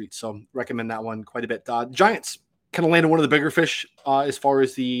ball streets. So recommend that one quite a bit. Giants kind of landed one of the bigger fish as far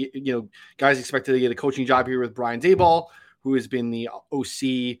as the guys expected to get a coaching job here with Brian Daboll, who has been the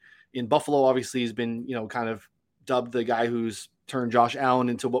OC in Buffalo. Obviously, has been kind of dubbed the guy who's turned Josh Allen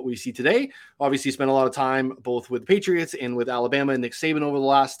into what we see today. Obviously, spent a lot of time both with the Patriots and with Alabama and Nick Saban over the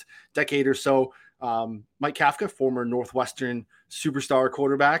last decade or so. Mike Kafka, former Northwestern superstar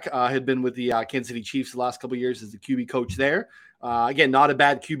quarterback, had been with the Kansas City Chiefs the last couple of years as the QB coach there. Again, not a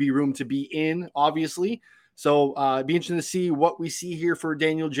bad QB room to be in, obviously. So it'd be interesting to see what we see here for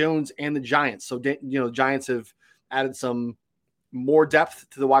Daniel Jones and the Giants. So, Giants have added some more depth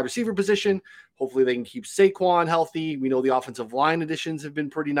to the wide receiver position. Hopefully they can keep Saquon healthy. We know the offensive line additions have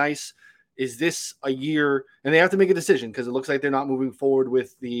been pretty nice. Is this a year, and they have to make a decision because it looks like they're not moving forward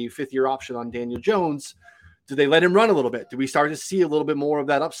with the 5th-year option on Daniel Jones. Do they let him run a little bit? Do we start to see a little bit more of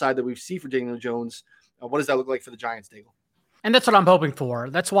that upside that we see for Daniel Jones? What does that look like for the Giants, Daigle? And that's what I'm hoping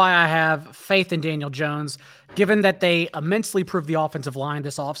for. That's why I have faith in Daniel Jones, given that they immensely improved the offensive line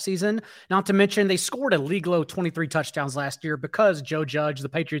this offseason. Not to mention they scored a league-low 23 touchdowns last year because Joe Judge, the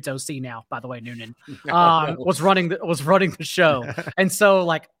Patriots OC now, by the way, Noonan, was running the show. And so,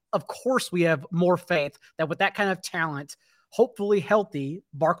 of course, we have more faith that with that kind of talent, hopefully healthy,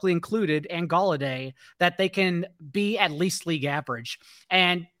 Barkley included, and Golladay, that they can be at least league average.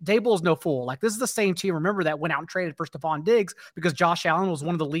 And Daboll's no fool. This is the same team, remember, that went out and traded for Stephon Diggs because Josh Allen was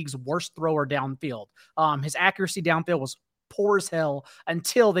one of the league's worst thrower downfield. His accuracy downfield was poor as hell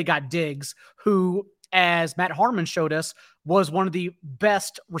until they got Diggs, who, as Matt Harmon showed us, was one of the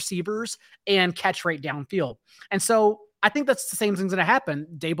best receivers and catch rate downfield. And so I think that's the same thing's going to happen.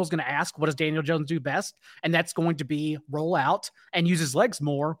 Dable's going to ask, what does Daniel Jones do best? And that's going to be roll out and use his legs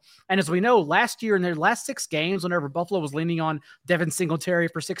more. And as we know, last year in their last 6 games, whenever Buffalo was leaning on Devin Singletary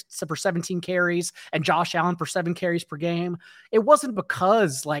for 17 carries and Josh Allen for 7 carries per game, it wasn't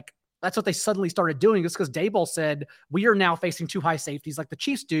because like that's what they suddenly started doing. It's because Daboll said, we are now facing 2 high safeties like the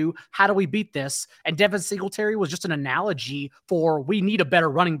Chiefs do. How do we beat this? And Devin Singletary was just an analogy for we need a better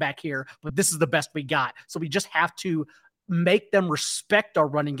running back here, but this is the best we got. So we just have to make them respect our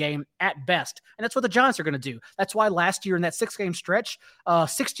running game at best. And that's what the Giants are going to do. That's why last year in that 6-game stretch,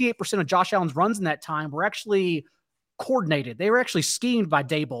 68% of Josh Allen's runs in that time were actually coordinated. They were actually schemed by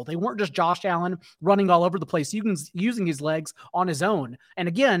Daboll. They weren't just Josh Allen running all over the place, using his legs on his own. And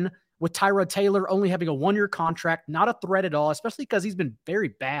again, with Tyrod Taylor only having a 1-year contract, not a threat at all, especially because he's been very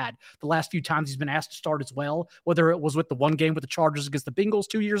bad the last few times he's been asked to start as well, whether it was with the 1 game with the Chargers against the Bengals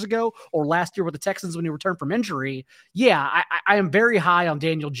 2 years ago or last year with the Texans when he returned from injury. Yeah, I am very high on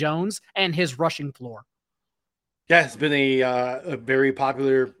Daniel Jones and his rushing floor. Yeah, it's been a very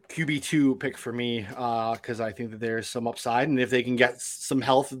popular QB2 pick for me because I think that there's some upside. And if they can get some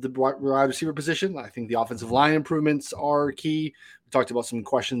health at the wide receiver position, I think the offensive line improvements are key. We talked about some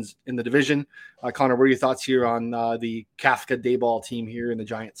questions in the division. Connor, what are your thoughts here on the Kafka-Daboll team here in the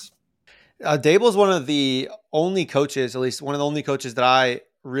Giants? Daboll is one of the only coaches, at least one of the only coaches that I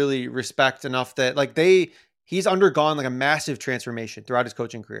really respect enough that like he's undergone like a massive transformation throughout his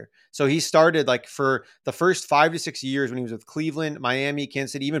coaching career. So he started like for the first 5 to 6 years when he was with Cleveland, Miami,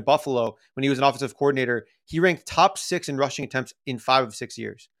 Kansas City, even Buffalo, when he was an offensive coordinator, he ranked top 6 in rushing attempts in 5 of 6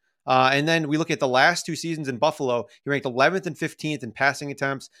 years. And then we look at the last 2 seasons in Buffalo, he ranked 11th and 15th in passing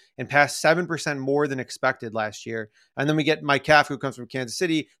attempts and passed 7% more than expected last year. And then we get Mike Kafka, who comes from Kansas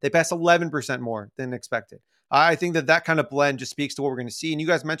City. They passed 11% more than expected. I think that kind of blend just speaks to what we're going to see. And you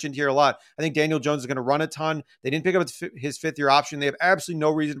guys mentioned here a lot. I think Daniel Jones is going to run a ton. They didn't pick up his 5th-year option. They have absolutely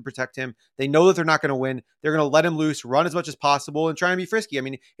no reason to protect him. They know that they're not going to win. They're going to let him loose, run as much as possible, and try and be frisky. I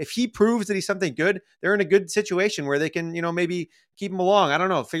mean, if he proves that he's something good, they're in a good situation where they can, maybe keep him along. I don't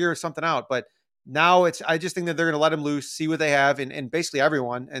know, figure something out. But now I just think that they're going to let him loose, see what they have, and basically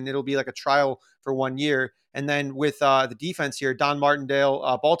everyone, and it'll be like a trial for 1 year. And then with the defense here, Don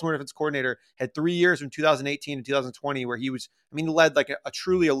Martindale, Baltimore defense coordinator, had 3 years from 2018 to 2020 where he led like a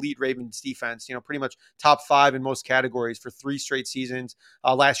truly elite Ravens defense, pretty much top 5 in most categories for 3 straight seasons.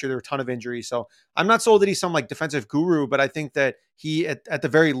 Last year, there were a ton of injuries. So I'm not sold that he's some like defensive guru, but I think that he, at the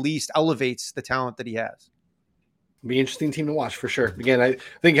very least, elevates the talent that he has. Be an interesting team to watch for sure. Again, I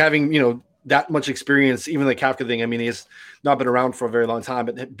think having, that much experience, even the Kafka thing, he's not been around for a very long time,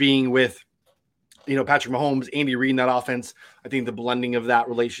 but being with, Patrick Mahomes, Andy Reid in that offense, I think the blending of that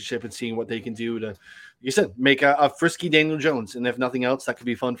relationship and seeing what they can do to, like you said, make a frisky Daniel Jones. And if nothing else, that could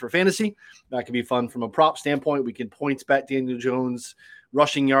be fun for fantasy. That could be fun from a prop standpoint. We can points bet Daniel Jones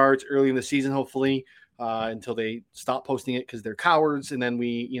rushing yards early in the season, hopefully, until they stop posting it because they're cowards. And then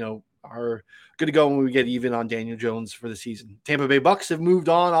we, are good to go when we get even on Daniel Jones for the season. Tampa Bay Bucks have moved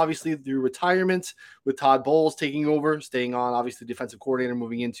on, obviously, through retirement with Todd Bowles taking over, staying on, obviously, defensive coordinator,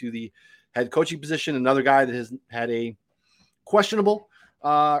 moving into the head coaching position. Another guy that has had a questionable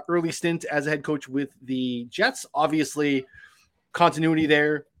early stint as a head coach with the Jets. Obviously, continuity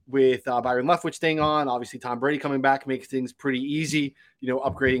there with Byron Leftwich staying on. Obviously, Tom Brady coming back makes things pretty easy,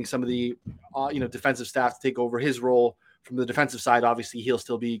 upgrading some of the, defensive staff to take over his role. From the defensive side, obviously, he'll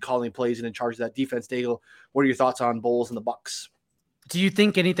still be calling plays and in charge of that defense. Daigle, what are your thoughts on Bowles and the Bucks? Do you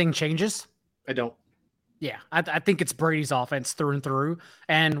think anything changes? I don't. Yeah, I think it's Brady's offense through and through.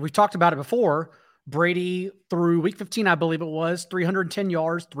 And we've talked about it before. Brady, through week 15, I believe it was, 310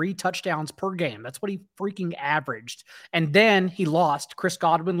 yards, 3 touchdowns per game. That's what he freaking averaged. And then he lost Chris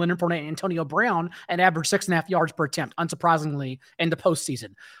Godwin, Leonard Fournette, and Antonio Brown and averaged 6.5 yards per attempt, unsurprisingly, in the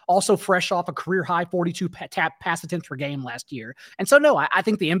postseason. Also fresh off a career-high 42 pass attempts per game last year. And so, no, I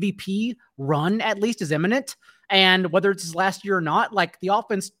think the MVP run, at least, is imminent. And whether it's his last year or not, like the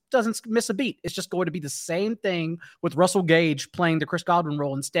offense doesn't miss a beat. It's just going to be the same thing with Russell Gage playing the Chris Godwin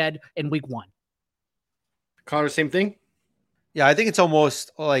role instead in week 1. Connor, same thing? Yeah, I think it's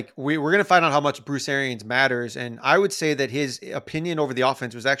almost like we're going to find out how much Bruce Arians matters. And I would say that his opinion over the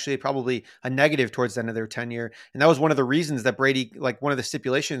offense was actually probably a negative towards the end of their tenure. And that was one of the reasons that Brady, like one of the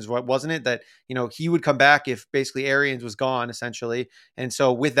stipulations, wasn't it? That, he would come back if basically Arians was gone, essentially. And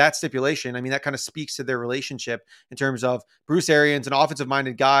so with that stipulation, that kind of speaks to their relationship in terms of Bruce Arians, an offensive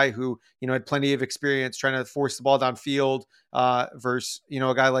minded guy who, had plenty of experience trying to force the ball downfield versus,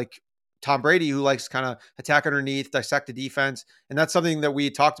 a guy like Tom Brady, who likes kind of attack underneath, dissect the defense. And that's something that we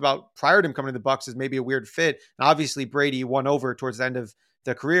talked about prior to him coming to the Bucs as maybe a weird fit. And obviously Brady won over towards the end of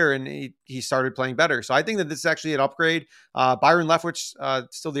the career, and he started playing better. So I think that this is actually an upgrade. Byron Leftwich,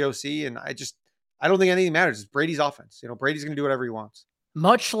 still the OC, and I don't think anything matters. It's Brady's offense. Brady's going to do whatever he wants.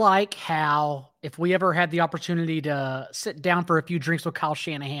 Much like how if we ever had the opportunity to sit down for a few drinks with Kyle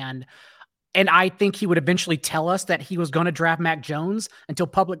Shanahan, and I think he would eventually tell us that he was going to draft Mac Jones until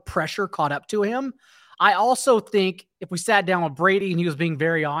public pressure caught up to him. I also think if we sat down with Brady and he was being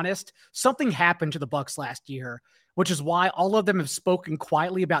very honest, something happened to the Bucs last year, which is why all of them have spoken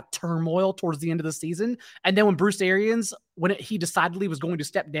quietly about turmoil towards the end of the season. And then when Bruce Arians, he decided he was going to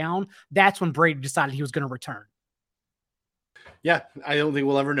step down, that's when Brady decided he was going to return. Yeah, I don't think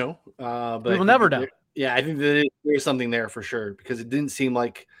we'll ever know. But we'll never know. Yeah, I think that there's something there for sure, because it didn't seem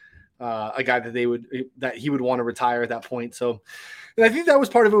like a guy that he would want to retire at that point. So, and I think that was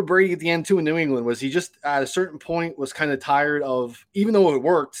part of it with Brady at the end too in New England, was he just at a certain point was kind of tired of, even though it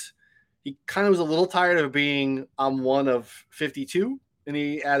worked, he kind of was a little tired of being I'm one of 52, and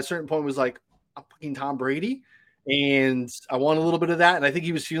he at a certain point was like, I'm fucking Tom Brady, and I want a little bit of that. And I think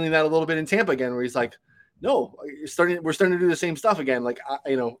he was feeling that a little bit in Tampa again, where he's like, no, we're starting to do the same stuff again. Like,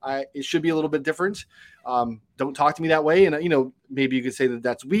 it should be a little bit different. Don't talk to me that way. And, maybe you could say that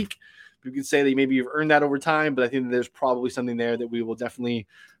that's weak. You could say that maybe you've earned that over time, but I think that there's probably something there that we will definitely,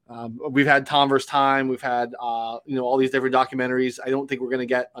 we've had Tom versus Time. We've had, all these different documentaries. I don't think we're going to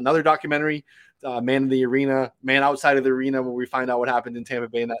get another documentary, Man in the Arena, Man Outside of the Arena, when we find out what happened in Tampa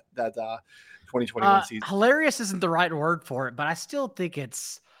Bay in that 2021 season. Hilarious isn't the right word for it, but I still think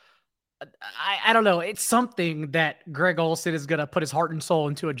it's, I don't know. It's something that Greg Olsen is going to put his heart and soul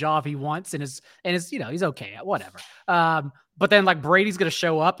into a job he wants, and he's okay at whatever. But then like Brady's going to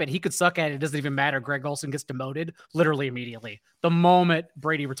show up and he could suck at it. It doesn't even matter. Greg Olsen gets demoted literally immediately the moment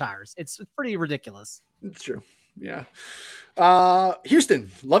Brady retires. It's pretty ridiculous. It's true. Yeah.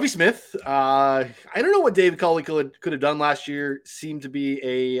 Houston, Lovie Smith. I don't know what David Culley could have done last year. Seemed to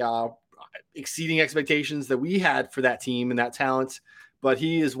be exceeding expectations that we had for that team and that talent. But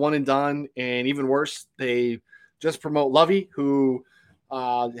he is one and done, and even worse, they just promote Lovie, who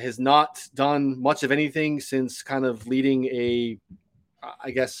has not done much of anything since kind of leading a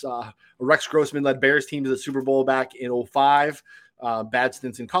Rex Grossman-led Bears team to the Super Bowl back in 2005. Bad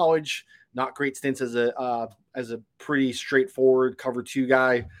stints in college, not great stints as a pretty straightforward cover two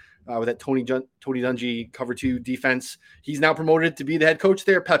guy with that Tony Dungy cover two defense. He's now promoted to be the head coach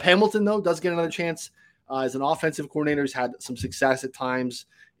there. Pep Hamilton, though, does get another chance. As an offensive coordinator, has had some success at times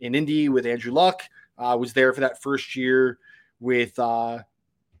in Indy with Andrew Luck. Was there for that first year with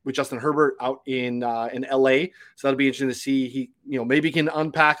Justin Herbert out in LA. So that'll be interesting to see. He maybe can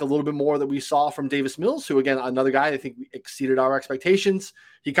unpack a little bit more that we saw from Davis Mills, who again another guy I think exceeded our expectations.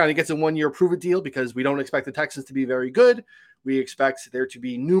 He kind of gets a 1-year prove-it deal because we don't expect the Texans to be very good. We expect there to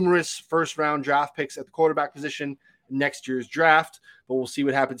be numerous first-round draft picks at the quarterback position next year's draft, but we'll see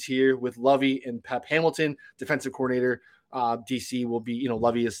what happens here with Lovie and Pep Hamilton, defensive coordinator. DC will be,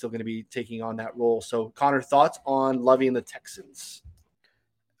 Lovie is still going to be taking on that role. So Connor, thoughts on Lovie and the Texans?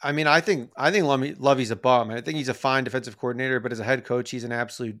 I mean, I think Lovie's a bum. I think he's a fine defensive coordinator, but as a head coach, he's an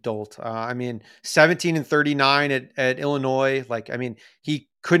absolute dolt. 17-39 at Illinois. He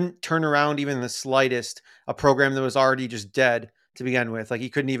couldn't turn around even the slightest a program that was already just dead to begin with. He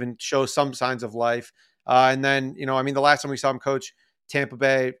couldn't even show some signs of life. And then, the last time we saw him coach Tampa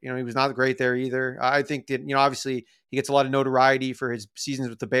Bay, he was not great there either. I think that, obviously he gets a lot of notoriety for his seasons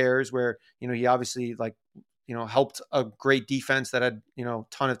with the Bears where, he obviously helped a great defense that had,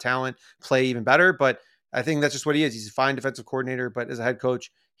 ton of talent play even better. But I think that's just what he is. He's a fine defensive coordinator, but as a head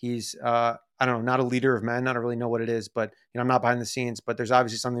coach, he's, not a leader of men. I don't really know what it is, but, I'm not behind the scenes, but there's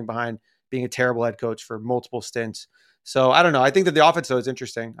obviously something behind being a terrible head coach for multiple stints. So I don't know. I think that the offense, though, is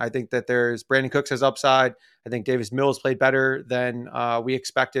interesting. I think that there's Brandon Cooks has upside. I think Davis Mills played better than we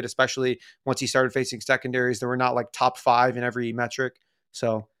expected, especially once he started facing secondaries that were not top 5 in every metric.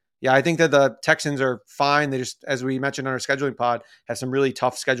 So, yeah, I think that the Texans are fine. They just, as we mentioned on our scheduling pod, have some really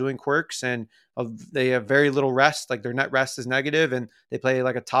tough scheduling quirks, and they have very little rest. Their net rest is negative, and they play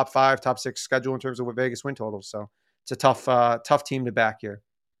a top 5, top 6 schedule in terms of Vegas win totals. So it's a tough team to back here.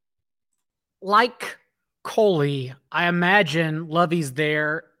 Like Coley, I imagine Lovie's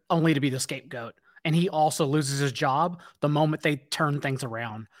there only to be the scapegoat, and he also loses his job the moment they turn things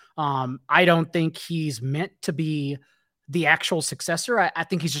around. I don't think he's meant to be the actual successor. I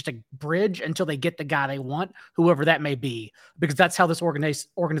think he's just a bridge until they get the guy they want, whoever that may be, because that's how this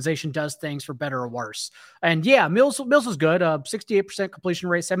organization does things, for better or worse. And yeah, Mills is good. 68% completion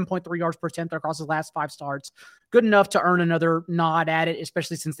rate, 7.3 yards per attempt across his last 5 starts. Good enough to earn another nod at it,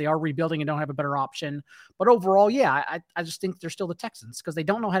 especially since they are rebuilding and don't have a better option. But overall, yeah, I just think they're still the Texans because they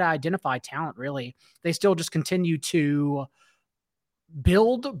don't know how to identify talent, really. They still just continue to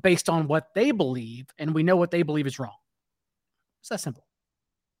build based on what they believe, and we know what they believe is wrong. It's that simple.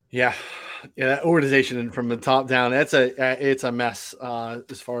 Yeah, that organization from the top down, it's a mess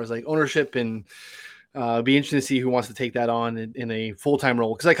as far as like ownership, and be interesting to see who wants to take that on in a full-time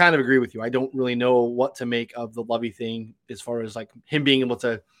role. Because I kind of agree with you. I don't really know what to make of the Lovie thing as far as like him being able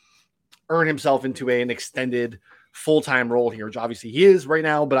to earn himself into an extended full-time role here, which obviously he is right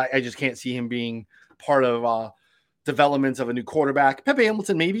now, but I just can't see him being part of development of a new quarterback. Pepe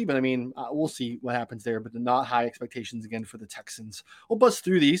Hamilton maybe, but I mean, we'll see what happens there, but not high expectations again for the Texans. We'll buzz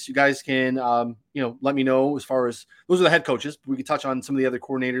through these. You guys can, let me know as far as those are the head coaches. We can touch on some of the other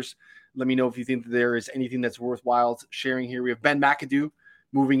coordinators. Let me know if you think that there is anything that's worthwhile sharing here. We have Ben McAdoo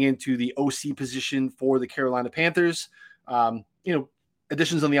moving into the OC position for the Carolina Panthers.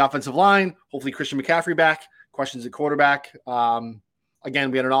 Additions on the offensive line, hopefully Christian McCaffrey back, questions at quarterback.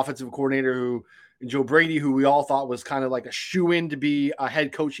 Again, we had an offensive coordinator Joe Brady, who we all thought was kind of like a shoe-in to be a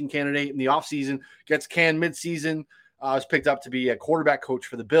head coaching candidate in the offseason, gets canned midseason, was picked up to be a quarterback coach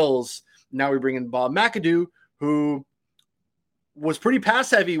for the Bills. Now we bring in Bob McAdoo, who was pretty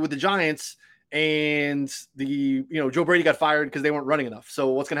pass-heavy with the Giants, and Joe Brady got fired because they weren't running enough. So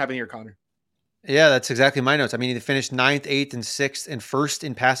what's going to happen here, Connor? Yeah, that's exactly my notes. I mean, he finished 9th, 8th, and 6th and 1st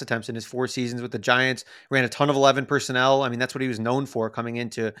in pass attempts in his 4 seasons with the Giants. Ran a ton of 11 personnel. I mean, that's what he was known for coming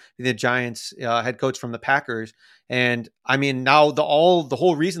into the Giants head coach from the Packers. And I mean, now the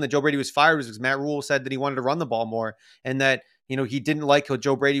whole reason that Joe Brady was fired was because Matt Rule said that he wanted to run the ball more, and that he didn't like how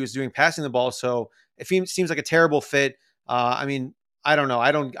Joe Brady was doing passing the ball. So it seems like a terrible fit. I mean, I don't know.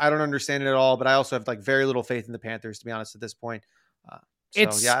 I don't understand it at all. But I also have like very little faith in the Panthers, to be honest, at this point. I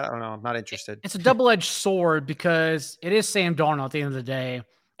don't know. I'm not interested. It's a double-edged sword because it is Sam Darnold at the end of the day,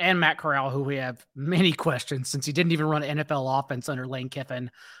 and Matt Corral, who we have many questions since he didn't even run an NFL offense under Lane Kiffin.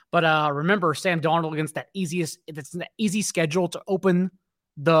 But remember, Sam Darnold against it's an easy schedule to open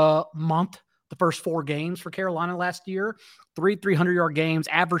the month, the first 4 games for Carolina last year, 300-yard games,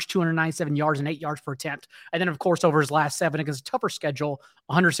 average 297 yards and 8 yards per attempt. And then, of course, over his last 7 against a tougher schedule,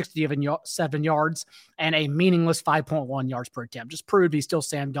 167 yards and a meaningless 5.1 yards per attempt. Just proved he's still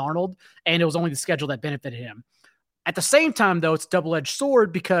Sam Darnold, and it was only the schedule that benefited him. At the same time, though, it's a double-edged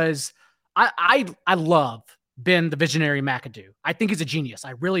sword because I love Ben the Visionary McAdoo. I think he's a genius.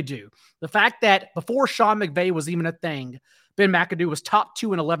 I really do. The fact that before Sean McVay was even a thing, Ben McAdoo was top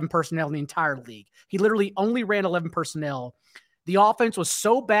 2 in 11 personnel in the entire league. He literally only ran 11 personnel. The offense was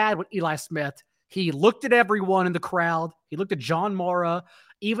so bad with Eli Smith. He looked at everyone in the crowd. He looked at John Mara.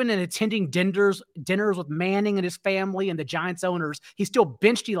 Even in attending dinners with Manning and his family and the Giants owners, he still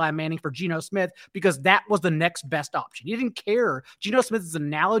benched Eli Manning for Geno Smith because that was the next best option. He didn't care. Geno Smith is an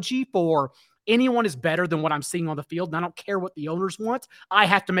analogy for anyone is better than what I'm seeing on the field, and I don't care what the owners want. I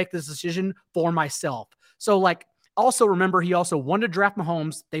have to make this decision for myself. So, also remember, he also wanted to draft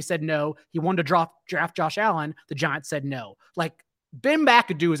Mahomes. They said no. He wanted to draft Josh Allen. The Giants said no. Ben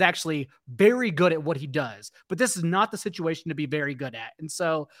McAdoo is actually very good at what he does, but this is not the situation to be very good at. And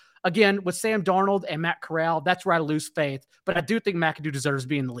so, again, with Sam Darnold and Matt Corral, that's where I lose faith. But I do think McAdoo deserves to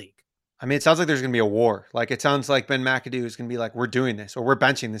be in the league. I mean, it sounds like there's going to be a war. It sounds like Ben McAdoo is going to be like, we're doing this, or we're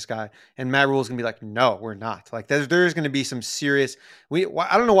benching this guy. And Matt Rule is going to be like, no, we're not. There's going to be some serious,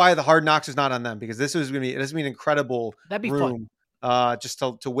 I don't know why the Hard Knocks is not on them, because this is going to be an incredible room just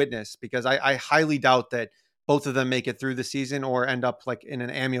to witness, because I highly doubt that both of them make it through the season or end up in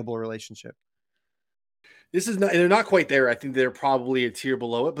an amiable relationship. They're not quite there. I think they're probably a tier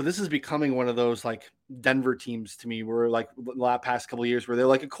below it, but this is becoming one of those Denver teams to me where the past couple of years where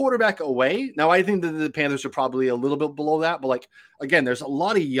they're a quarterback away. Now I think that the Panthers are probably a little bit below that, but again, there's a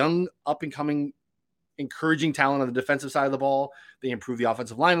lot of young up and coming encouraging talent on the defensive side of the ball. They improve the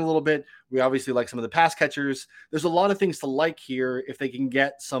offensive line a little bit. We obviously like some of the pass catchers. There's a lot of things to like here if they can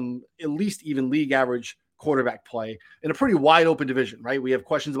get some at least even league average quarterback play in a pretty wide open division, right? We have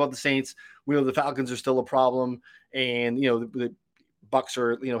questions about the Saints. We know the Falcons are still a problem, and the Bucks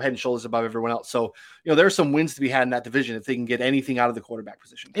are head and shoulders above everyone else. So there are some wins to be had in that division if they can get anything out of the quarterback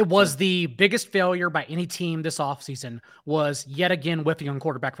position. It was the biggest failure by any team this offseason, was yet again whiffing on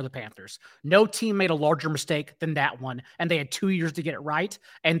quarterback for the Panthers. No team made a larger mistake than that one, and they had 2 years to get it right,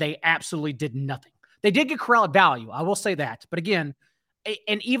 and they absolutely did nothing. They did get Corral at value, I will say that, but again,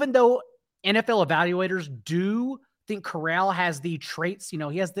 and even though NFL evaluators do think Corral has the traits, he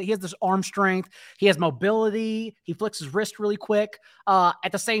has this arm strength, he has mobility, he flicks his wrist really quick.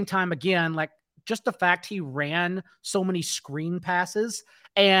 At the same time, again, just the fact he ran so many screen passes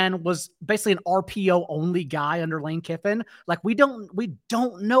and was basically an RPO only guy under Lane Kiffin. We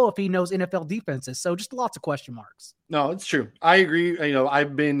don't know if he knows NFL defenses. So just lots of question marks. No, it's true. I agree.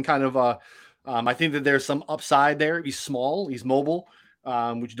 I've been kind of I think that there's some upside there. He's small, he's mobile.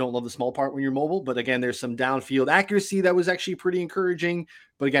 which you don't love the small part when you're mobile. But again, there's some downfield accuracy that was actually pretty encouraging.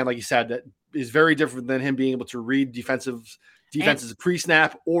 But again, like you said, that is very different than him being able to read defenses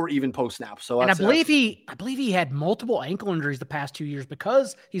pre-snap or even post-snap. So I believe he had multiple ankle injuries the past 2 years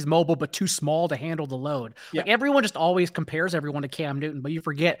because he's mobile but too small to handle the load. Like everyone just always compares everyone to Cam Newton, but you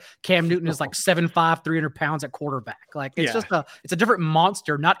forget Cam Newton is like 7'5", 300 pounds at quarterback. Like it's it's a different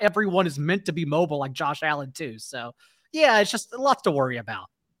monster. Not everyone is meant to be mobile like Josh Allen too. So yeah, it's just lots to worry about.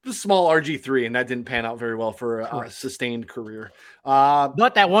 The small RG3, and that didn't pan out very well for a sustained career.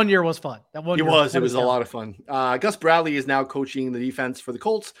 But that 1 year was fun. It was a lot of fun. Gus Bradley is now coaching the defense for the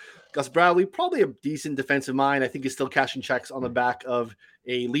Colts. Gus Bradley, probably a decent defensive mind. I think he's still cashing checks on the back of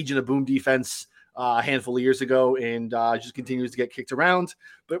a Legion of Boom defense a handful of years ago, and just continues to get kicked around.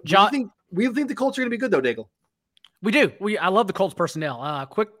 But we think the Colts are going to be good, though, Daigle. We do. I love the Colts personnel.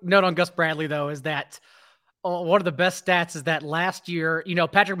 Quick note on Gus Bradley, though, is that one of the best stats is that last year,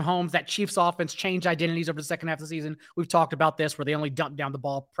 Patrick Mahomes, that Chiefs offense changed identities over the second half of the season. We've talked about this where they only dumped down the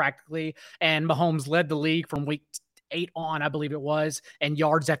ball practically. And Mahomes led the league from week 8 on, I believe it was, and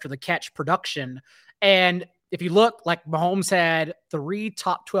yards after the catch production. And if you look, like Mahomes had 3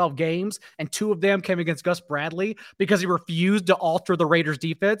 top 12 games, and 2 of them came against Gus Bradley because he refused to alter the Raiders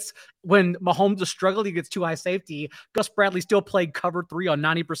defense. When Mahomes was struggling against 2 high safety, Gus Bradley still played cover 3 on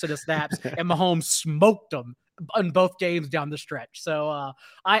 90% of snaps, and Mahomes smoked them in both games down the stretch. So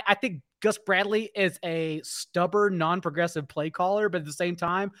I think Gus Bradley is a stubborn, non-progressive play caller, but at the same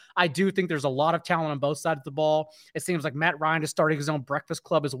time, I do think there's a lot of talent on both sides of the ball. It seems like Matt Ryan is starting his own breakfast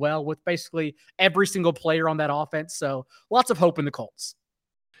club as well with basically every single player on that offense. So lots of hope in the Colts.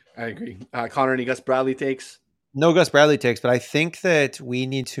 I agree. Connor, any Gus Bradley takes? No Gus Bradley takes, but I think that we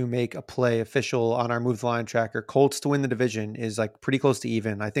need to make a play official on our Move the Line tracker. Colts to win the division is like pretty close to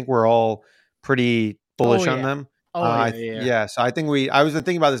even. I think we're all pretty bullish on them. So I think I was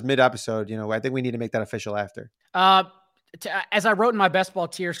thinking about this mid-episode. I think we need to make that official after. As I wrote in my best ball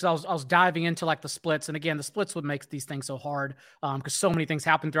tiers, because I was diving into like the splits, and again, the splits would make these things so hard because so many things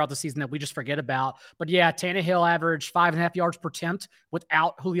happen throughout the season that we just forget about. But yeah, Tannehill averaged 5.5 yards per attempt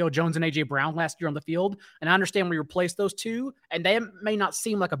without Julio Jones and AJ Brown last year on the field. And I understand we replaced those 2, and they may not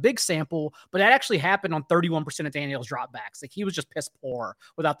seem like a big sample, but that actually happened on 31% of Tannehill's dropbacks. Like he was just piss poor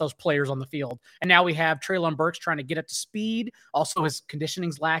without those players on the field. And now we have Treylon Burks trying to get up to speed. Also, his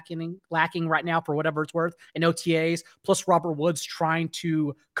conditioning's lacking right now for whatever it's worth in OTAs. Plus Robert Woods trying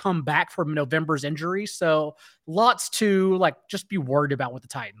to come back from November's injury. So lots to just be worried about with the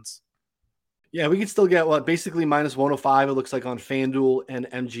Titans. Yeah, we can still get basically minus 105. It looks like on FanDuel and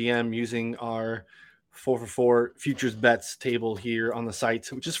MGM using our 4for4 futures bets table here on the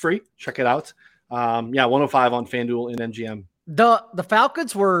site, which is free. Check it out. 105 on FanDuel and MGM. The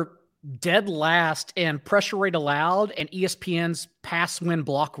Falcons were dead last in pressure rate allowed and ESPN's pass win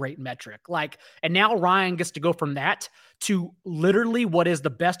block rate metric. And now Ryan gets to go from that to literally what is the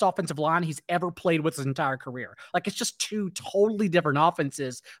best offensive line he's ever played with his entire career. It's just 2 totally different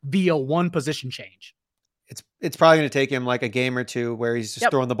offenses via one position change. It's probably going to take him like a game or 2 where he's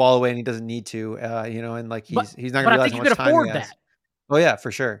just throwing the ball away and he doesn't need to, and he's not going to realize how much time he has. That. Oh yeah,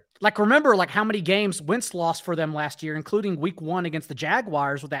 for sure. Remember how many games Wentz lost for them last year, including week 1 against the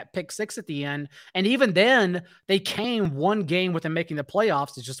Jaguars with that pick 6 at the end. And even then they came 1 game with him making the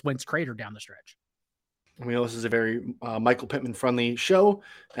playoffs. It's just Wentz cratered down the stretch. We know this is a very Michael Pittman friendly show,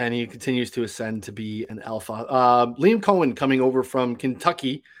 and he continues to ascend to be an alpha. Liam Cohen coming over from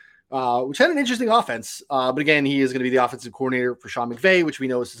Kentucky, which had an interesting offense. But again, he is going to be the offensive coordinator for Sean McVay, which we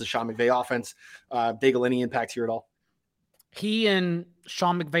know is a Sean McVay offense. Daigle, any impact here at all? He and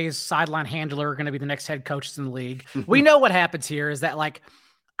Sean McVay's sideline handler are going to be the next head coaches in the league. We know what happens here is that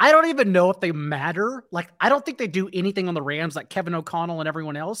I don't even know if they matter. I don't think they do anything on the Rams like Kevin O'Connell and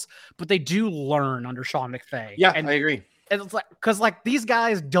everyone else, but they do learn under Sean McVay. Yeah, I agree. And it's because these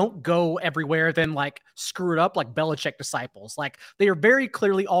guys don't go everywhere, then screw it up like Belichick disciples. They are very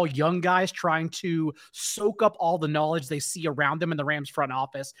clearly all young guys trying to soak up all the knowledge they see around them in the Rams front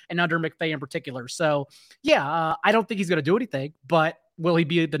office and under McVay in particular. So yeah, I don't think he's going to do anything, but will he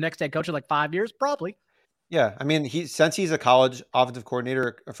be the next head coach in 5 years? Probably. Yeah, I mean, since he's a college offensive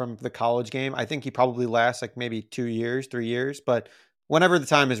coordinator from the college game, I think he probably lasts maybe 2 years, 3 years. But whenever the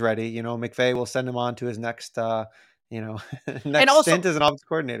time is ready, McVay will send him on to his next, next stint as an offensive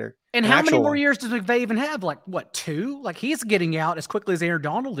coordinator. And how many more years does McVay even have? 2? He's getting out as quickly as Aaron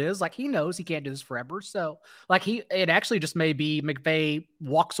Donald is. He knows he can't do this forever. So it actually just may be McVay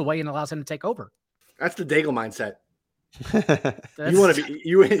walks away and allows him to take over. That's the Daigle mindset. You want to be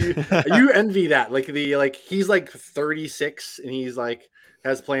you envy that he's 36 and he's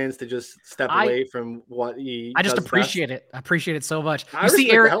has plans to just step away from what he I just does appreciate best. it. I appreciate it so much. I You see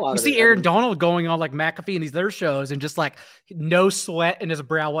respect the Aaron, hell out you of it, see I Aaron think. Donald going on like McAfee and these other shows and just like no sweat in his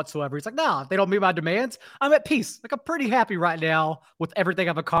brow whatsoever. He's like, no, they don't meet my demands. I'm at peace. Like I'm pretty happy right now with everything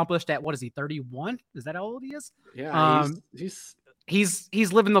I've accomplished at, what is he, 31? Is that how old he is? Yeah,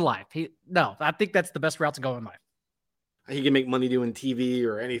 He's living the life. I think that's the best route to go in life. he can make money doing TV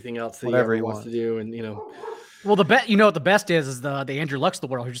or anything else that Whatever he he ever wants wants. to do, and Well, what the best is the Andrew Luck's of the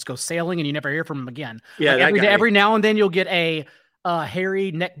world who just goes sailing and you never hear from him again. Yeah, like every now and then you'll get a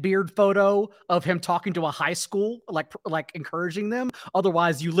hairy neckbeard photo of him talking to a high school, like encouraging them.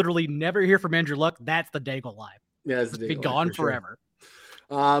 Otherwise, you literally never hear from Andrew Luck. That's the Daigle life. yeah, It's be gone forever.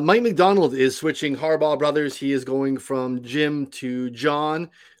 Sure. Mike McDonald is switching Harbaugh brothers. He is going from Jim to John,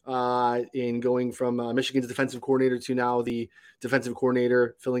 in going from Michigan's defensive coordinator to now the defensive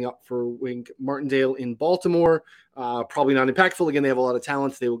coordinator, filling up for Wink Martindale in Baltimore. Probably not impactful. Again, they have a lot of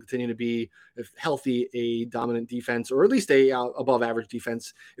talent. They will continue to be, if healthy, a dominant defense, or at least a above average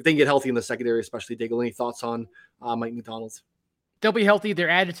defense. If they can get healthy in the secondary, especially. Daigle, any thoughts on Mike McDonald? They'll be healthy. They're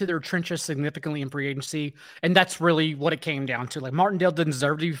added to their trenches significantly in free agency. And that's really what it came down to. Like Martindale didn't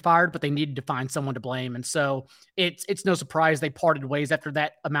deserve to be fired, but they needed to find someone to blame. And so it's no surprise they parted ways after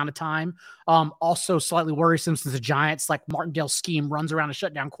that amount of time. Also slightly worrisome since the Giants, like Martindale's scheme runs around a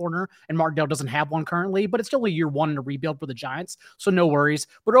shutdown corner and Martindale doesn't have one currently, but it's still a year one in a rebuild for the Giants. So no worries.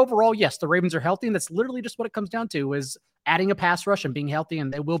 But overall, yes, the Ravens are healthy. And that's literally just what it comes down to, is adding a pass rush and being healthy.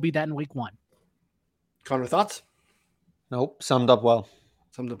 And they will be that in week 1. Connor, thoughts? Nope. Summed up well.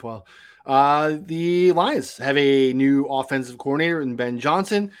 The Lions have a new offensive coordinator in Ben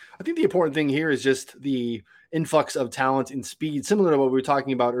Johnson. I think the important thing here is just the influx of talent and speed, similar to what we were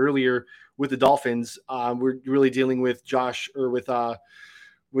talking about earlier with the Dolphins. We're really dealing with Jared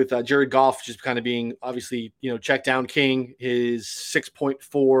Goff just kind of being, obviously, check down king. His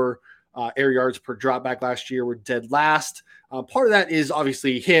 6.4 air yards per dropback last year were dead last. Part of that is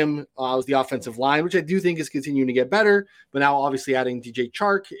obviously him, was the offensive line, which I do think is continuing to get better. But now obviously adding DJ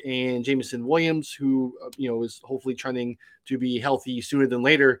Chark and Jameson Williams, who is hopefully trending to be healthy sooner than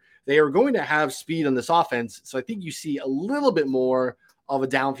later. They are going to have speed on this offense. So I think you see a little bit more of a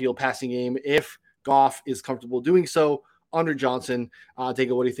downfield passing game if Goff is comfortable doing so under Johnson.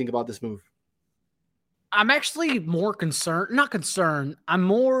 Daigle, what do you think about this move? I'm actually more concerned, not concerned. I'm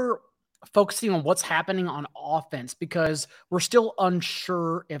more focusing on what's happening on offense because we're still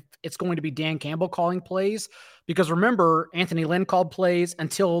unsure if it's going to be Dan Campbell calling plays. Because remember, Anthony Lynn called plays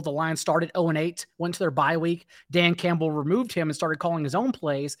until the Lions started 0-8, went to their bye week. Dan Campbell removed him and started calling his own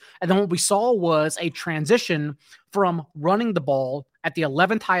plays. And then what we saw was a transition from running the ball at the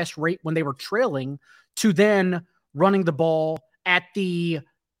 11th highest rate when they were trailing to then running the ball at the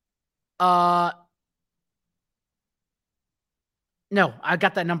no, I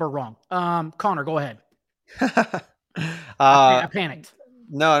got that number wrong. Connor, go ahead. I panicked.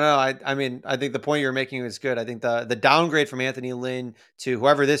 No. I mean, I think the point you're making is good. I think the downgrade from Anthony Lynn to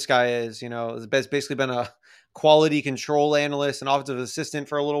whoever this guy is, has basically been a quality control analyst and offensive assistant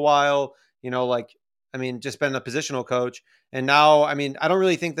for a little while, just been a positional coach. And now, I don't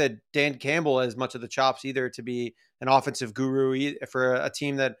really think that Dan Campbell has much of the chops either to be an offensive guru for a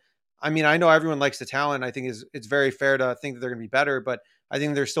team that, I know everyone likes the talent. I think it's very fair to think that they're going to be better, but I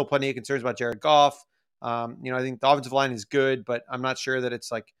think there's still plenty of concerns about Jared Goff. I think the offensive line is good, but I'm not sure that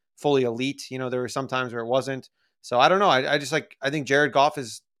it's like fully elite. There were some times where it wasn't. So I don't know. I think Jared Goff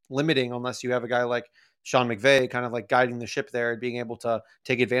is limiting unless you have a guy like Sean McVay kind of like guiding the ship there and being able to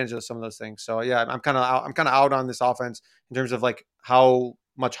take advantage of some of those things. So yeah, I'm kind of out on this offense in terms of like how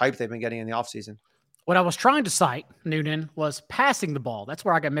much hype they've been getting in the offseason. What I was trying to cite, Noonan, was passing the ball. That's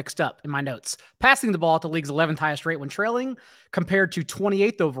where I got mixed up in my notes. Passing the ball at the league's 11th highest rate when trailing compared to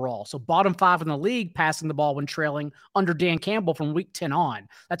 28th overall. So bottom 5 in the league passing the ball when trailing under Dan Campbell from week 10 on.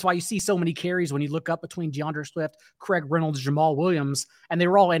 That's why you see so many carries when you look up between DeAndre Swift, Craig Reynolds, Jamal Williams, and they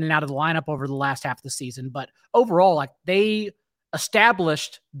were all in and out of the lineup over the last half of the season. But overall, like they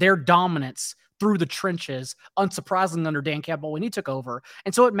established their dominance through the trenches, unsurprisingly under Dan Campbell when he took over.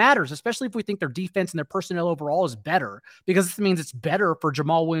 And so it matters, especially if we think their defense and their personnel overall is better, because this means it's better for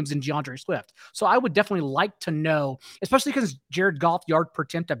Jamal Williams and DeAndre Swift. So I would definitely like to know, especially because Jared Goff yard per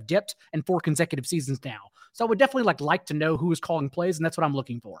attempt have dipped in 4 consecutive seasons now. So I would definitely like to know who is calling plays, and that's what I'm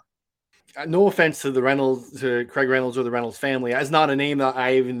looking for. No offense to Craig Reynolds or the Reynolds family. That's not a name that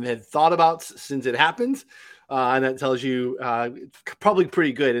I even had thought about since it happened. And that tells you probably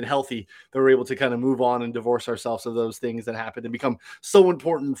pretty good and healthy that we're able to kind of move on and divorce ourselves of those things that happen and become so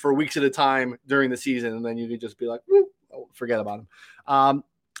important for weeks at a time during the season. And then you can just be like, forget about them.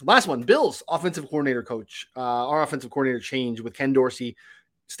 Last one, Bills offensive coordinator coach. Our offensive coordinator change with Ken Dorsey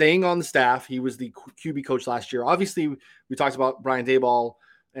staying on the staff. He was the QB coach last year. Obviously, we talked about Brian Daboll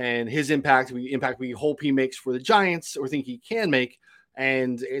and his impact we hope he makes for the Giants, or think he can make.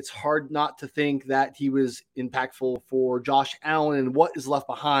 And it's hard not to think that he was impactful for Josh Allen, and what is left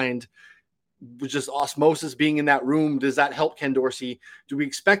behind with just osmosis being in that room. Does that help Ken Dorsey? Do we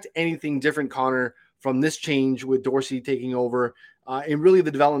expect anything different, Connor, from this change with Dorsey taking over? And really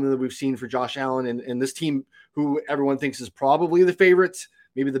the development that we've seen for Josh Allen and this team, who everyone thinks is probably the favorite,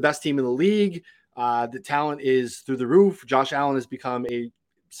 maybe the best team in the league. The talent is through the roof. Josh Allen has become a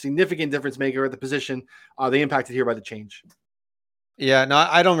significant difference maker at the position. They impacted here by the change. Yeah, no,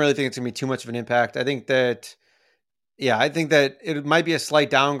 I don't really think it's going to be too much of an impact. I think that it might be a slight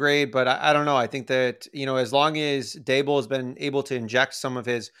downgrade, but I don't know. I think that, as long as Daboll has been able to inject some of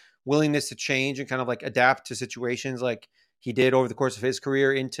his willingness to change and kind of like adapt to situations like he did over the course of his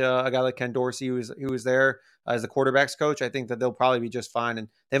career into a guy like Ken Dorsey, who was there as the quarterback's coach, I think that they'll probably be just fine. And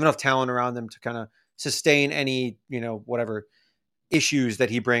they have enough talent around them to kind of sustain any, whatever issues that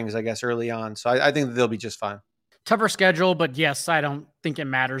he brings, I guess, early on. So I think that they'll be just fine. Tougher schedule, but yes, I don't think it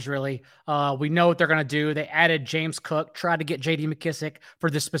matters really. We know what they're going to do. They added James Cook, tried to get J.D. McKissick for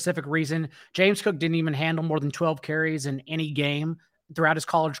this specific reason. James Cook didn't even handle more than 12 carries in any game throughout his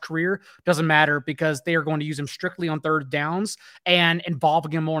college career. Doesn't matter, because they are going to use him strictly on third downs and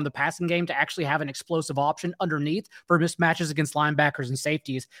involving him more in the passing game to actually have an explosive option underneath for mismatches against linebackers and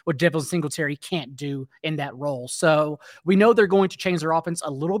safeties, what Devin Singletary can't do in that role. So we know they're going to change their offense a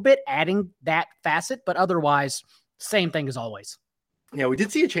little bit, adding that facet, but otherwise, same thing as always. Yeah, we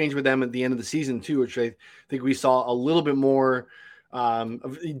did see a change with them at the end of the season too, which I think we saw a little bit more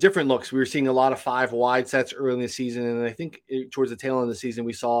of different looks. We were seeing a lot of 5 wide sets early in the season, and I think towards the tail end of the season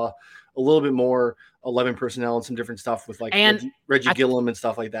we saw a little bit more 11 personnel and some different stuff with like Reggie Gilliam and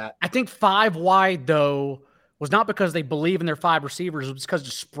stuff like that. I think 5 wide though was not because they believe in their 5 receivers, it was because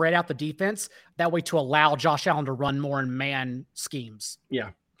to spread out the defense that way to allow Josh Allen to run more in man schemes.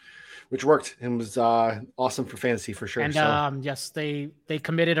 Yeah, which worked and was awesome for fantasy for sure. And yes, they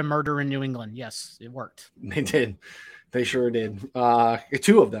committed a murder in New England. Yes, it worked. They did. They sure did.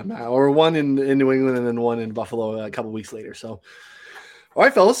 2 of them, or one in New England and then one in Buffalo a couple weeks later. So, all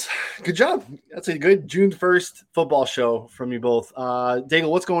right, fellas, good job. That's a good June 1st football show from you both. Daigle,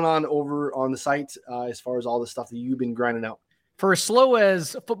 what's going on over on the site as far as all the stuff that you've been grinding out? For as slow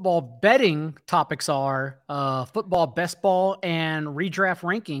as football betting topics are, football best ball and redraft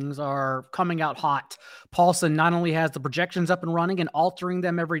rankings are coming out hot. Paulson not only has the projections up and running and altering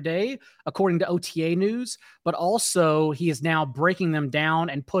them every day, according to OTA news, but also he is now breaking them down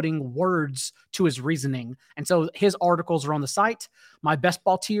and putting words to his reasoning. And so his articles are on the site. My best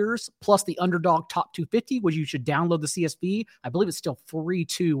ball tiers plus the underdog top 250, which you should download the CSV. I believe it's still free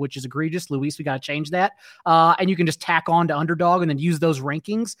too, which is egregious. Luis, we got to change that. And you can just tack on to underdog and then use those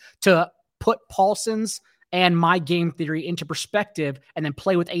rankings to put Paulson's and my game theory into perspective and then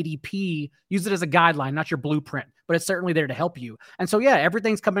play with ADP. Use it as a guideline, not your blueprint, but it's certainly there to help you. And so, yeah,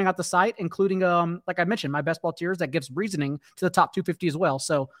 everything's coming out the site, including, like I mentioned, my best ball tiers that gives reasoning to the top 250 as well.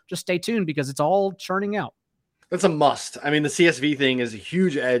 So just stay tuned because it's all churning out. That's a must. I mean, the CSV thing is a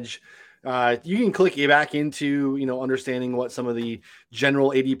huge edge. You can click back into, understanding what some of the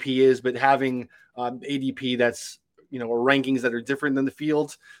general ADP is, but having ADP that's, or rankings that are different than the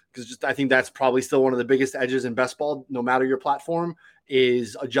field, because I think that's probably still one of the biggest edges in best ball, no matter your platform,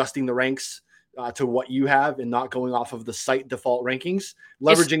 is adjusting the ranks to what you have and not going off of the site default rankings.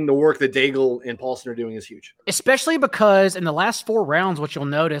 Leveraging the work that Daigle and Paulson are doing is huge. Especially because in the last 4 rounds, what you'll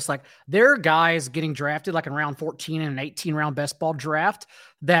notice, like there are guys getting drafted like in round 14 and an 18 round best ball draft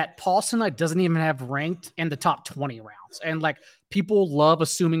that Paulson doesn't even have ranked in the top 20 rounds. And like people love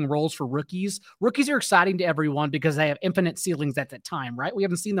assuming roles for rookies. Rookies are exciting to everyone because they have infinite ceilings at that time, right? We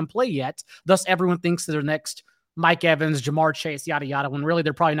haven't seen them play yet. Thus everyone thinks they're next Mike Evans, Jamar Chase, yada, yada, when really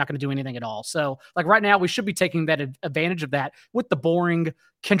they're probably not going to do anything at all. So like right now we should be taking that advantage of that with the boring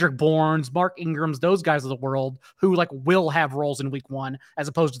Kendrick Bournes, Mark Ingrams, those guys of the world who like will have roles in week 1 as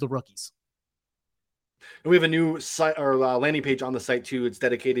opposed to the rookies. And we have a new site or landing page on the site too. It's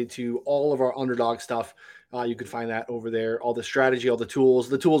dedicated to all of our underdog stuff. You can find that over there. All the strategy, all the tools.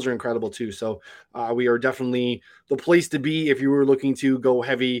 The tools are incredible too. So we are definitely the place to be if you were looking to go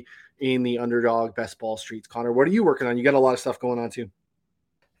heavy in the underdog best ball streets. Connor, what are you working on? You got a lot of stuff going on too.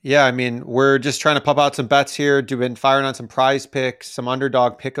 Yeah, I mean, we're just trying to pump out some bets here. Been firing on some prize picks, some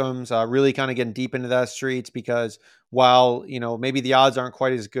underdog pick'ems, really kind of getting deep into that streets because while, maybe the odds aren't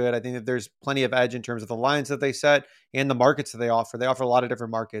quite as good, I think that there's plenty of edge in terms of the lines that they set and the markets that they offer. They offer a lot of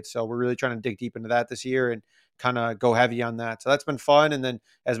different markets. So we're really trying to dig deep into that this year and kind of go heavy on that. So that's been fun. And then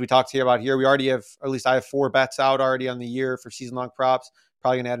as we talked here about here, we already have, or at least I have 4 bets out already on the year for season long props.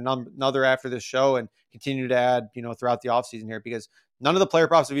 Probably going to add another after this show and continue to add, throughout the offseason here, because none of the player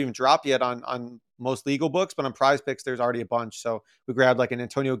props have even dropped yet on most legal books, but on Prize Picks, there's already a bunch. So we grabbed like an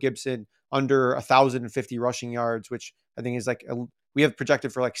Antonio Gibson under 1,050 rushing yards, which I think is like, we have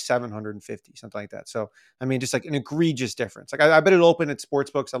projected for like 750, something like that. So, I mean, just like an egregious difference. Like I bet it'll open at sports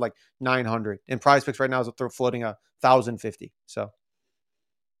books at like 900, and Prize Picks right now is floating 1,050. So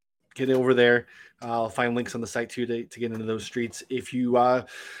get over there. I'll find links on the site too to get into those streets. If you are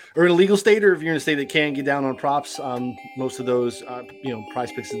in a legal state, or if you're in a state that can get down on props, most of those,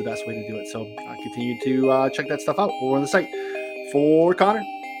 Prize Picks is the best way to do it. So continue to check that stuff out over on the site. For Connor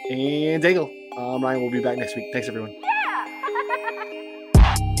and Daigle, Ryan will be back next week. Thanks, everyone.